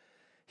it.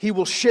 He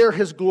will share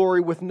His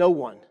glory with no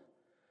one.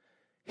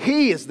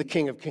 He is the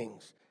King of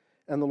kings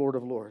and the Lord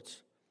of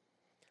lords.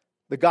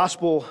 The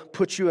gospel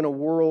puts you in a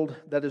world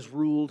that is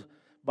ruled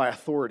by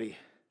authority.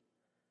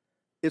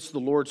 It's the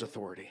Lord's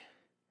authority.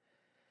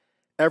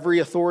 Every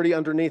authority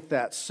underneath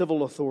that,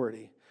 civil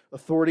authority,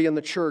 authority in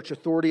the church,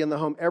 authority in the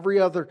home, every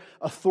other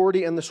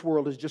authority in this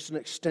world is just an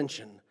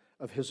extension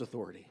of His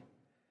authority.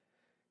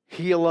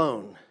 He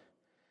alone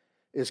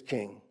is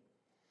king.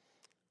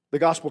 The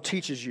gospel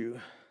teaches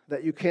you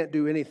that you can't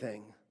do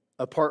anything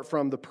apart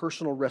from the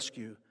personal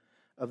rescue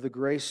of the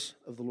grace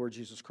of the Lord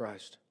Jesus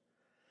Christ.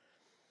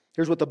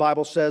 Here's what the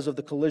Bible says of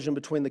the collision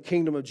between the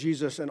kingdom of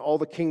Jesus and all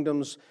the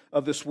kingdoms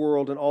of this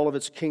world and all of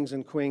its kings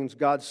and queens.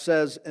 God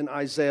says in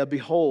Isaiah,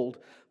 "Behold,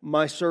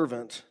 my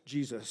servant,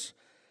 Jesus,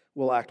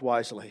 will act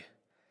wisely.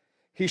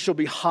 He shall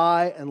be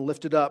high and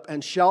lifted up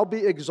and shall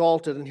be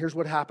exalted." And here's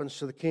what happens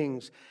to the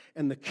kings.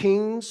 "And the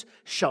kings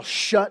shall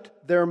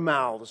shut their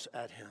mouths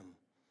at him."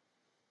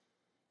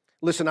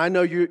 Listen, I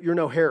know you're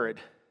no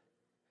Herod.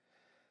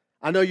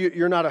 I know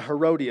you're not a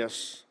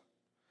Herodias.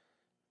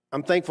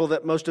 I'm thankful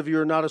that most of you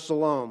are not a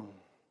Salome.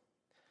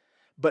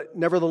 But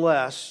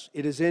nevertheless,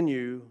 it is in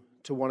you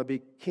to want to be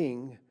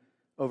king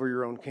over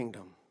your own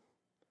kingdom.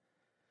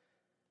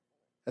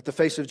 At the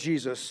face of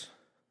Jesus,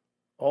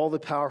 all the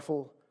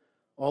powerful,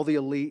 all the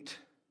elite,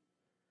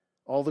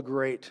 all the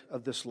great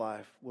of this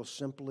life will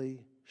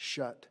simply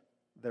shut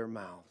their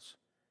mouths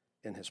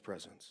in His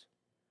presence.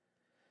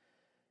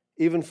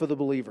 Even for the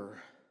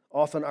believer,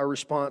 often our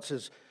response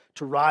is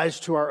to rise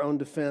to our own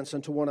defense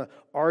and to want to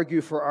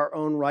argue for our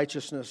own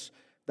righteousness.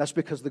 That's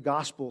because the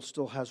gospel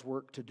still has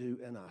work to do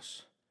in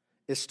us.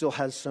 It still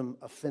has some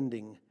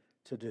offending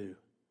to do.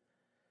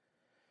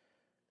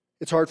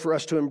 It's hard for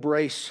us to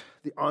embrace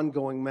the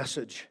ongoing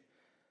message.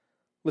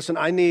 Listen,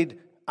 I need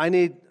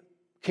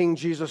King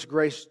Jesus'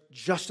 grace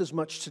just as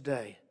much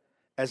today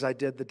as I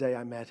did the day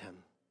I met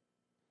Him.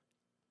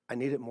 I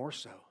need it more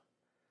so.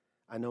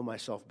 I know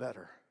myself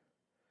better.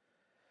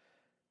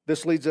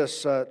 This leads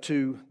us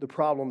to the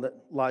problem that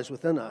lies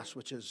within us,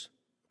 which is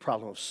the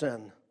problem of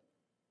sin.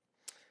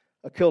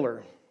 A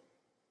killer.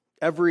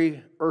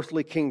 Every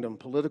earthly kingdom,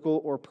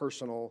 political or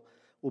personal,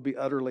 will be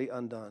utterly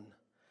undone.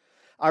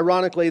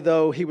 Ironically,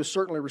 though, he was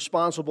certainly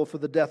responsible for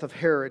the death of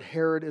Herod.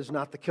 Herod is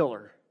not the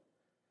killer.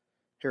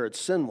 Herod's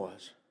sin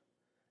was.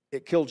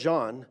 It killed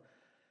John.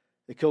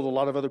 It killed a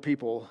lot of other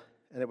people,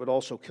 and it would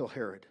also kill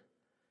Herod.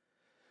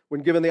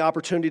 When given the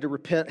opportunity to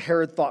repent,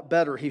 Herod thought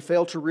better. He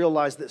failed to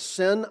realize that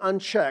sin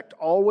unchecked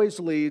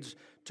always leads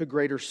to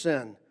greater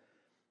sin.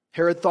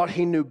 Herod thought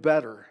he knew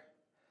better.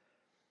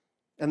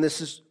 And this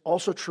is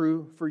also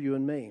true for you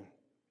and me.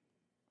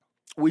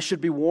 We should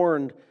be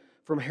warned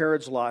from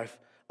Herod's life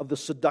of the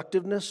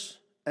seductiveness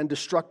and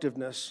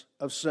destructiveness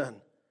of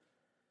sin.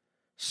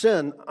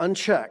 Sin,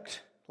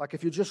 unchecked, like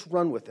if you just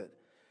run with it,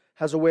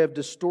 has a way of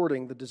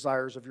distorting the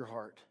desires of your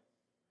heart.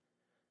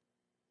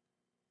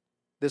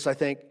 This, I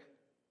think,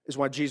 is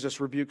why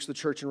Jesus rebukes the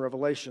church in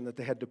Revelation, that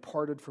they had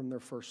departed from their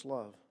first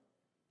love.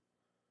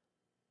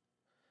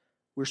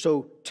 We're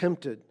so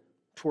tempted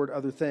toward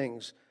other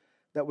things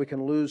that we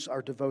can lose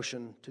our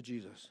devotion to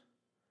Jesus.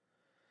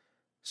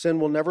 Sin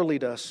will never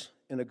lead us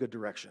in a good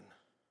direction.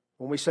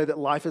 When we say that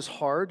life is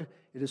hard,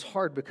 it is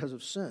hard because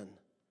of sin.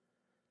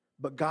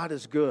 But God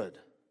is good.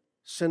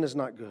 Sin is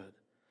not good.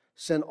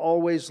 Sin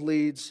always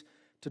leads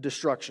to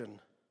destruction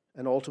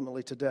and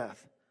ultimately to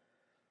death.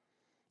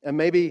 And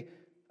maybe,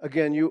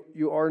 again,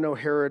 you are no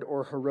Herod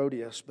or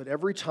Herodias, but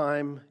every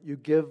time you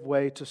give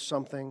way to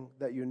something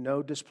that you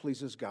know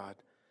displeases God,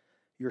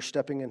 you're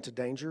stepping into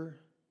danger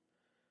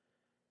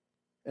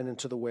and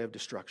into the way of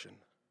destruction.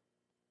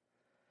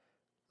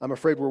 I'm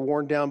afraid we're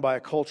worn down by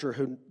a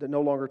culture that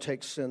no longer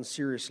takes sin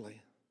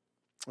seriously.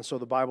 And so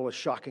the Bible is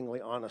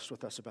shockingly honest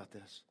with us about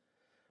this.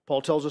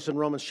 Paul tells us in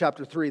Romans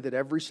chapter 3 that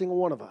every single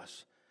one of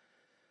us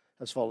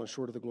has fallen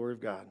short of the glory of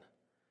God.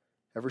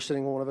 Every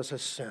single one of us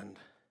has sinned.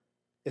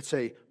 It's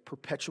a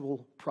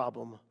perpetual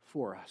problem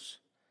for us.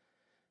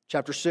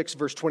 Chapter 6,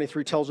 verse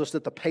 23 tells us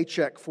that the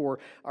paycheck for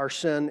our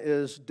sin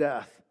is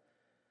death.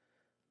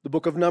 The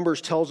book of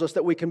Numbers tells us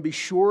that we can be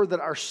sure that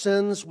our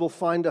sins will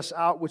find us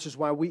out, which is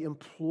why we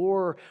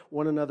implore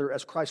one another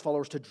as Christ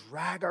followers to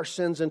drag our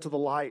sins into the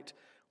light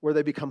where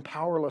they become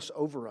powerless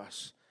over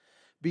us.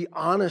 Be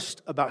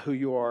honest about who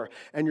you are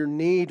and your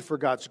need for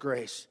God's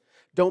grace.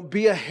 Don't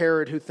be a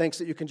Herod who thinks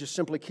that you can just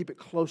simply keep it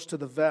close to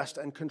the vest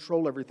and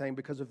control everything,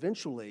 because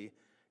eventually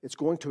it's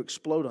going to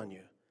explode on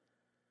you,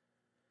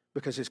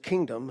 because his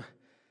kingdom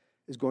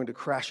is going to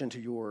crash into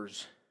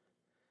yours.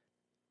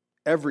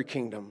 Every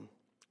kingdom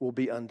will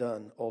be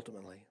undone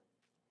ultimately.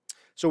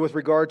 So with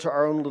regard to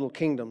our own little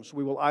kingdoms,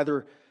 we will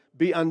either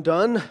be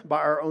undone by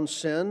our own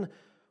sin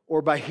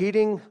or by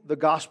heeding the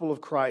gospel of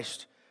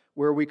Christ,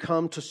 where we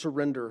come to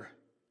surrender,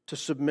 to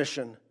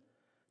submission,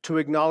 to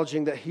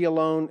acknowledging that he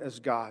alone is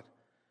God,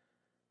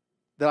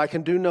 that I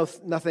can do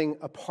nothing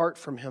apart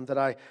from him, that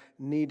I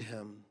need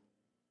him,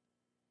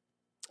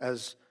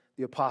 as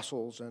the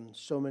apostles and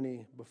so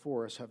many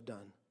before us have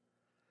done.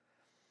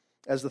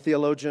 As the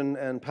theologian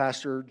and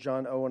pastor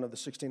John Owen of the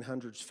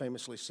 1600s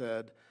famously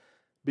said,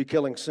 be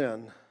killing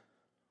sin,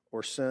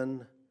 or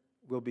sin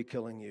will be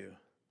killing you.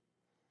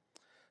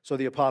 So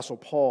the Apostle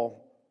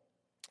Paul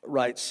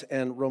writes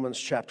in Romans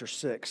chapter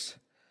 6,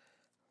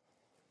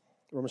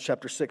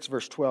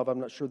 verse 12. I'm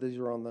not sure these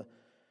are on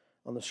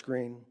the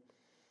screen.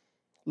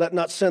 Let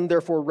not sin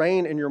therefore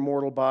reign in your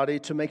mortal body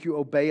to make you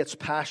obey its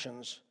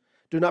passions.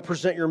 Do not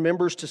present your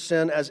members to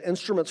sin as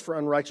instruments for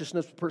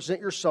unrighteousness, but present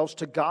yourselves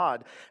to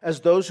God as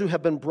those who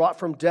have been brought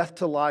from death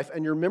to life,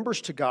 and your members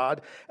to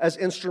God as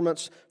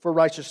instruments for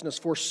righteousness.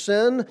 For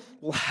sin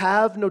will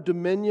have no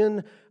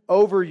dominion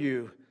over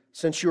you,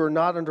 since you are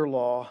not under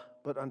law,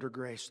 but under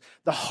grace.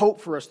 The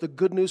hope for us, the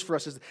good news for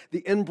us, is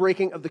the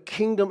inbreaking of the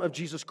kingdom of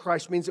Jesus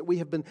Christ means that we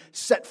have been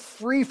set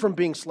free from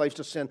being slaves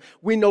to sin.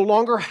 We no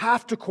longer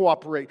have to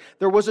cooperate.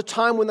 There was a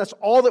time when that's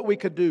all that we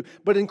could do,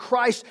 but in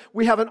Christ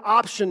we have an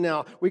option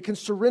now. We can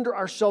surrender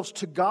ourselves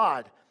to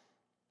God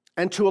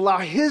and to allow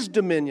his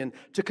dominion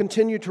to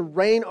continue to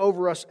reign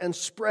over us and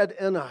spread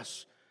in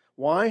us.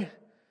 Why?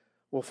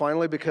 Well,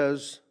 finally,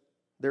 because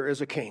there is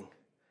a king.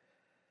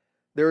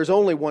 There is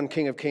only one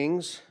King of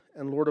Kings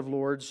and Lord of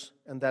Lords,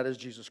 and that is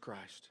Jesus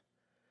Christ.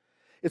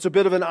 It's a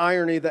bit of an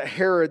irony that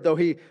Herod, though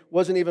he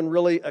wasn't even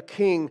really a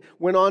king,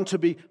 went on to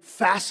be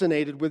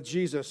fascinated with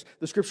Jesus.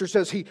 The scripture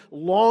says he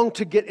longed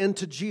to get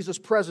into Jesus'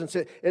 presence.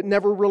 It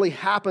never really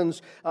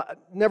happens,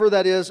 never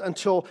that is,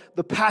 until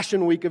the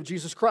Passion Week of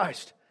Jesus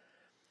Christ.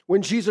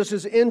 When Jesus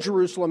is in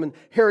Jerusalem and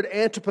Herod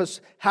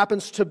Antipas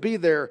happens to be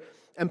there,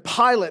 and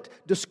Pilate,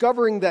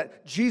 discovering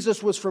that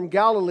Jesus was from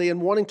Galilee and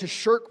wanting to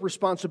shirk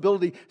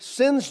responsibility,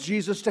 sends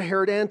Jesus to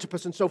Herod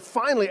Antipas. And so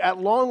finally, at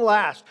long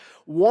last,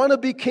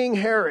 wannabe King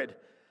Herod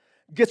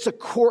gets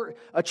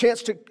a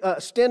chance to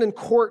stand in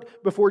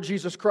court before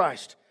Jesus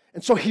Christ.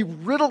 And so he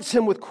riddles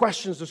him with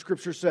questions, the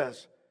scripture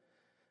says.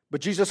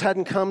 But Jesus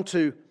hadn't come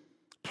to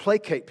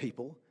placate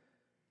people.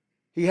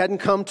 He hadn't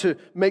come to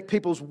make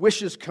people's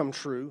wishes come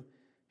true.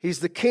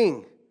 He's the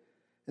king.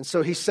 And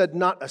so he said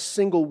not a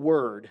single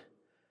word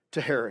to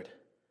Herod.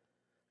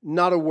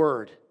 Not a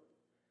word,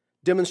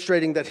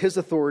 demonstrating that his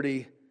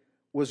authority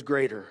was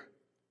greater.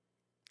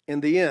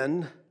 In the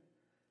end,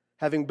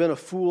 having been a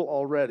fool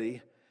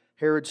already,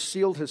 Herod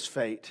sealed his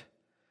fate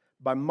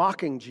by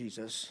mocking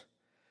Jesus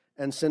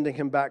and sending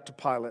him back to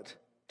Pilate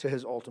to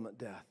his ultimate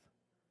death.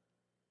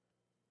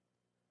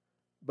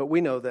 But we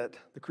know that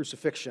the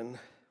crucifixion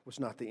was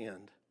not the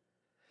end.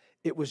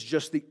 It was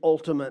just the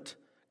ultimate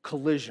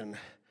collision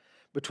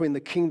between the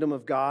kingdom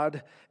of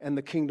God and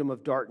the kingdom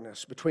of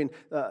darkness, between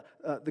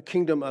the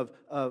kingdom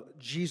of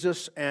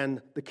Jesus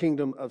and the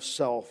kingdom of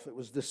self. It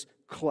was this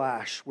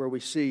clash where we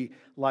see,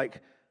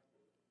 like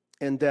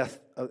in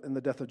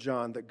the death of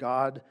John, that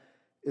God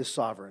is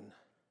sovereign.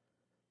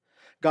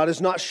 God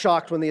is not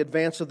shocked when the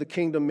advance of the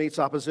kingdom meets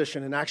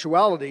opposition. In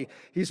actuality,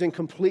 he's in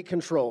complete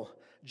control.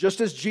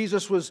 Just as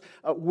Jesus was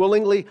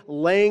willingly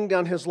laying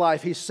down his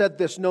life, he said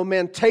this, "No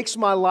man takes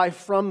my life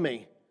from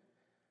me."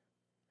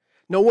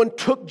 No one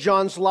took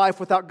John's life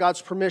without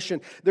God's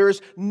permission. There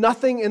is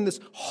nothing in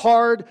this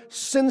hard,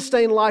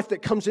 sin-stained life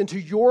that comes into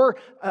your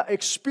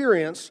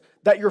experience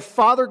that your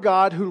Father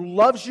God, who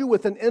loves you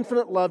with an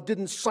infinite love,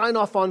 didn't sign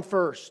off on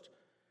first.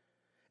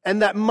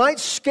 And that might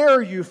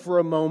scare you for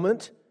a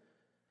moment,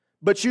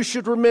 but you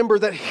should remember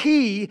that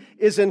he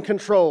is in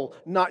control,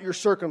 not your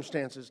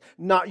circumstances,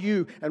 not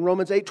you. And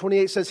Romans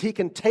 8:28 says he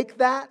can take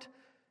that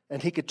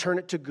and he could turn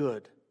it to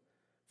good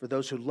for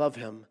those who love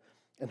him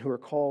and who are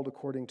called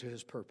according to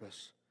his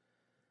purpose.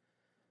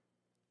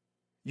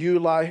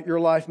 Your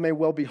life may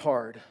well be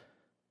hard,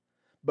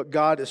 but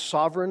God is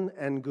sovereign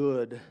and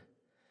good,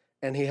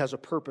 and he has a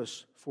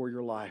purpose for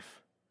your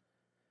life.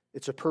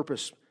 It's a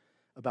purpose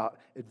about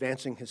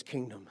advancing his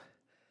kingdom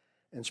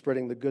and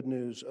spreading the good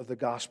news of the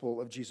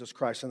gospel of Jesus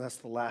Christ. And that's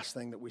the last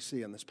thing that we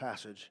see in this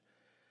passage,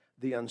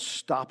 the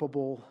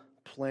unstoppable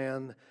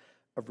plan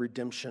of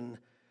redemption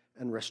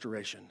and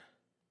restoration.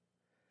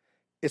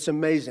 It's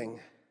amazing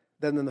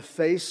that in the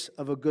face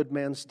of a good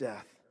man's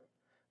death,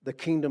 the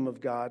kingdom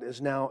of God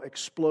is now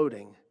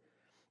exploding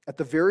at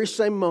the very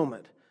same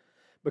moment,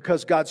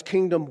 because God's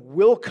kingdom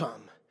will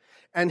come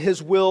and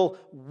His will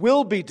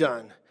be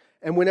done.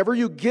 And whenever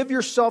you give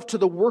yourself to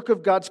the work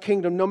of God's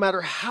kingdom, no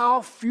matter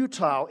how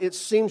futile it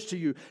seems to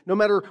you, no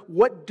matter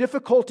what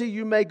difficulty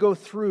you may go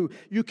through,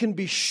 you can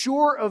be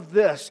sure of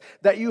this,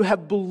 that you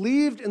have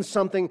believed in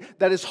something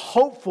that is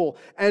hopeful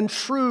and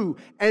true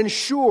and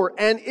sure,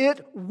 and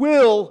it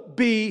will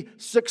be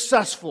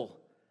successful.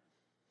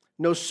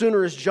 No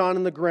sooner is John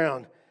in the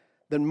ground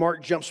than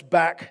Mark jumps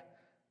back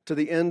to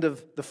the end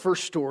of the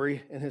first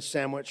story in his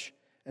sandwich,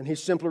 and he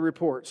simply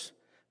reports,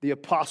 the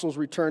apostles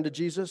returned to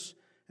Jesus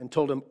and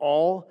told him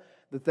all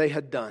that they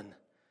had done.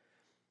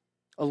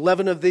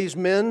 11 of these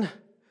men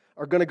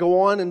are going to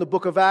go on in the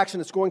book of Acts,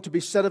 and it's going to be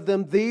said of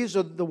them, these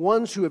are the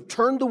ones who have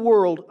turned the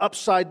world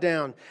upside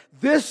down.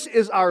 This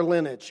is our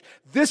lineage.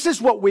 This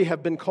is what we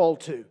have been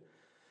called to.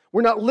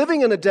 We're not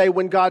living in a day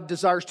when God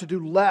desires to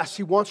do less.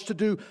 He wants to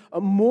do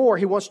more.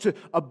 He wants to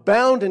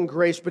abound in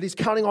grace, but He's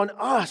counting on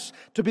us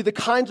to be the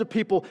kinds of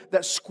people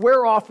that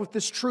square off with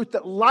this truth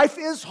that life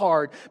is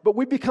hard, but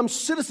we become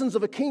citizens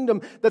of a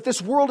kingdom that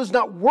this world is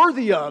not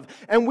worthy of,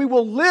 and we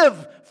will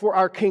live for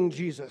our King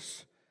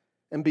Jesus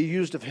and be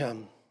used of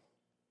Him.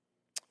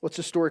 What's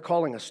the story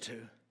calling us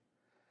to?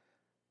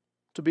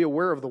 To be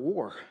aware of the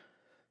war.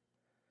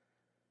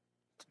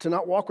 To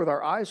not walk with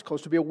our eyes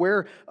closed, to be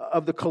aware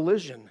of the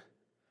collision.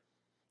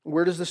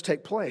 Where does this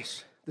take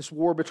place? This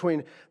war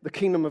between the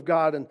kingdom of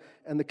God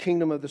and the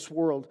kingdom of this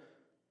world,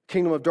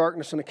 kingdom of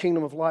darkness and the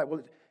kingdom of light.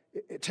 Well,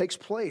 it takes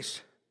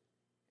place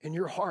in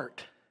your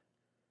heart.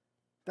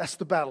 That's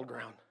the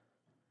battleground.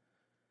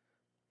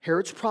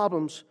 Herod's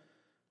problems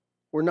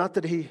were not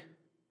that he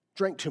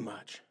drank too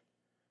much.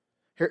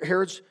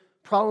 Herod's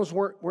problems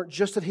weren't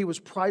just that he was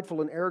prideful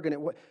and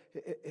arrogant.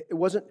 It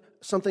wasn't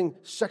something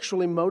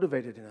sexually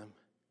motivated in him.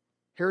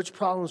 Herod's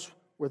problems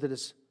were that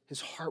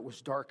his heart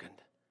was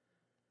darkened.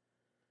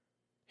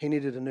 He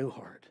needed a new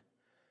heart.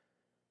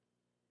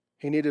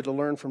 He needed to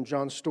learn from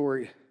John's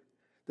story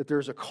that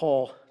there's a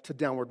call to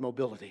downward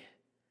mobility.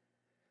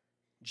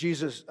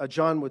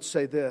 John would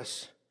say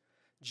this,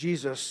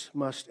 Jesus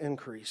must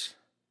increase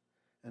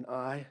and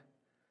I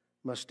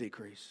must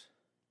decrease.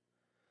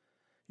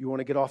 You want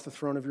to get off the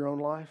throne of your own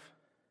life?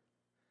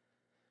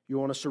 You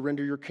want to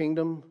surrender your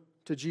kingdom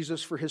to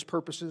Jesus for His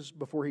purposes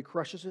before He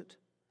crushes it?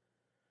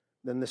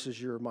 Then this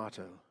is your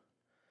motto.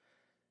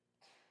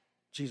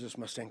 Jesus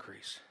must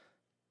increase.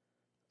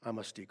 I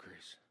must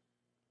decrease.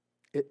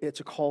 It's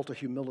a call to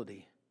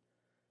humility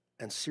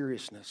and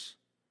seriousness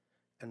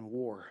and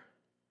war.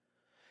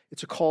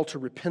 It's a call to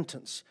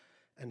repentance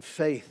and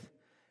faith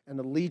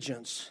and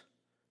allegiance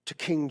to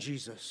King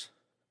Jesus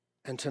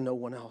and to no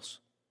one else.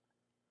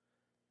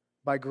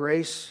 By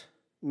grace,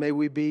 may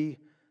we be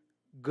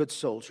good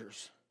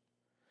soldiers.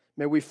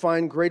 May we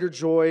find greater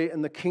joy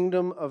in the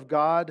kingdom of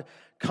God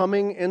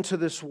coming into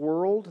this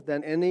world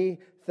than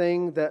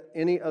anything that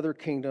any other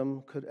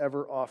kingdom could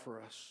ever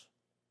offer us.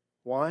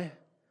 Why?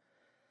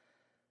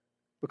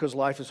 Because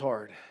life is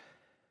hard.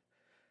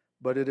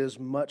 But it is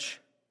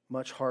much,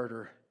 much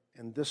harder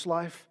in this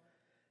life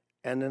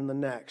and in the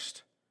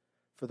next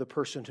for the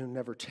person who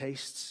never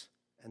tastes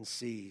and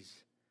sees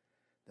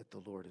that the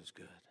Lord is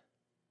good.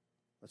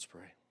 Let's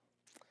pray.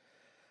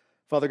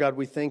 Father God,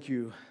 we thank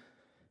You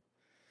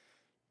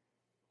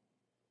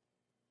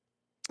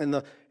in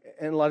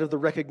light of the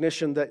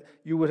recognition that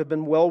You would have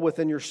been well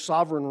within Your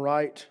sovereign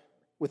right,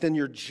 within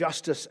Your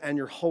justice and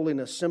Your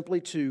holiness,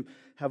 simply to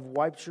have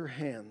wiped Your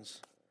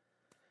hands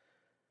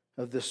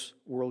of this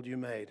world You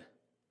made.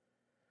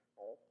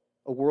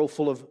 A world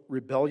full of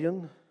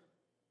rebellion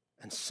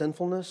and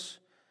sinfulness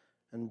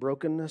and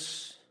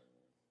brokenness,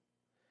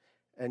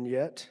 and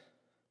yet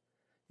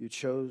You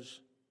chose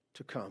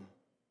to come.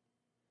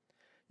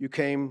 You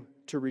came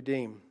to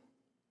redeem.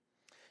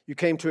 You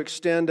came to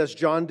extend, as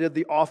John did,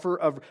 the offer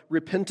of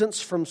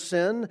repentance from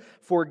sin,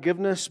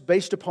 forgiveness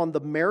based upon the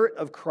merit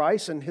of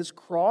Christ and His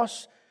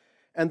cross,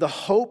 and the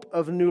hope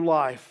of new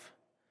life.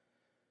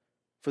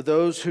 For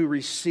those who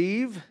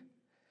receive,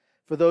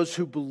 for those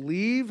who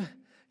believe,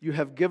 You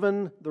have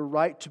given the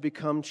right to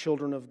become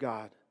children of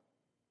God.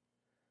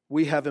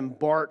 We have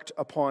embarked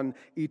upon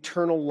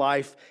eternal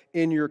life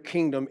in Your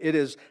kingdom. It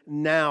is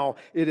now.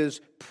 It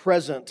is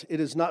present. It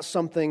is not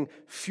something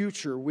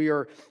future. We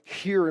are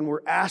here and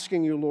we're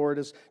asking You, Lord,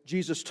 as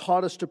Jesus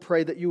taught us to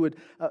pray, that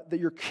that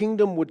Your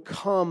kingdom would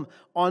come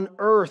on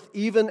earth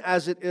even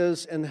as it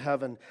is in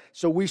heaven.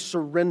 So we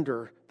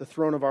surrender the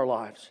throne of our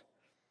lives.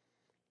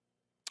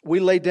 We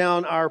lay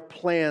down our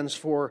plans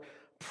for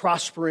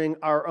prospering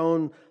our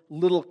own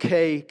little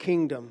K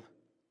kingdom.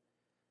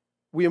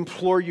 We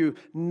implore You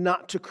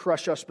not to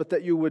crush us, but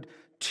that You would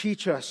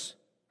teach us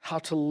how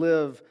to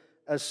live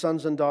as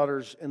sons and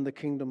daughters in the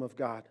kingdom of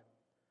God.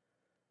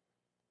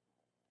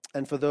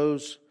 And for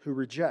those who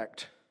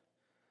reject,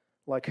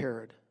 like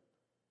Herod,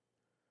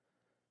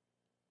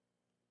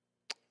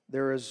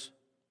 there is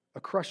a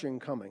crushing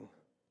coming.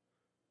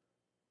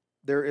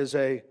 There is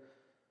a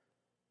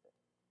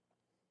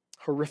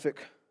horrific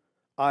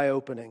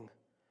eye-opening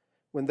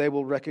when they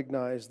will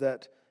recognize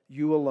that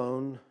You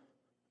alone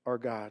are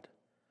God,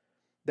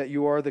 that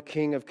You are the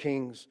King of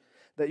kings,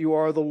 that you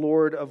are the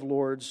Lord of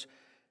lords,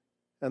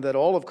 and that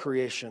all of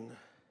creation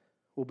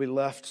will be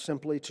left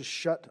simply to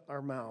shut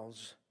our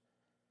mouths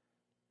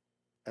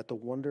at the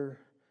wonder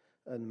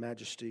and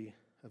majesty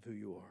of who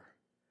you are.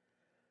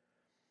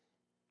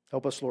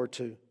 Help us, Lord,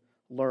 to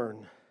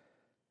learn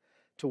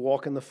to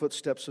walk in the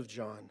footsteps of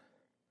John,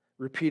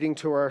 repeating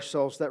to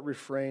ourselves that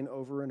refrain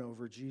over and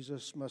over: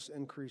 Jesus must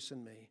increase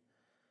in me,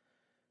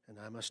 and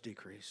I must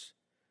decrease.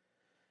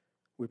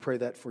 We pray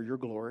that for your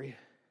glory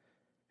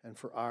and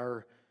for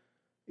our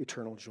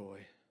eternal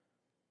joy.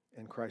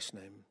 In Christ's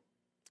name,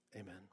 amen.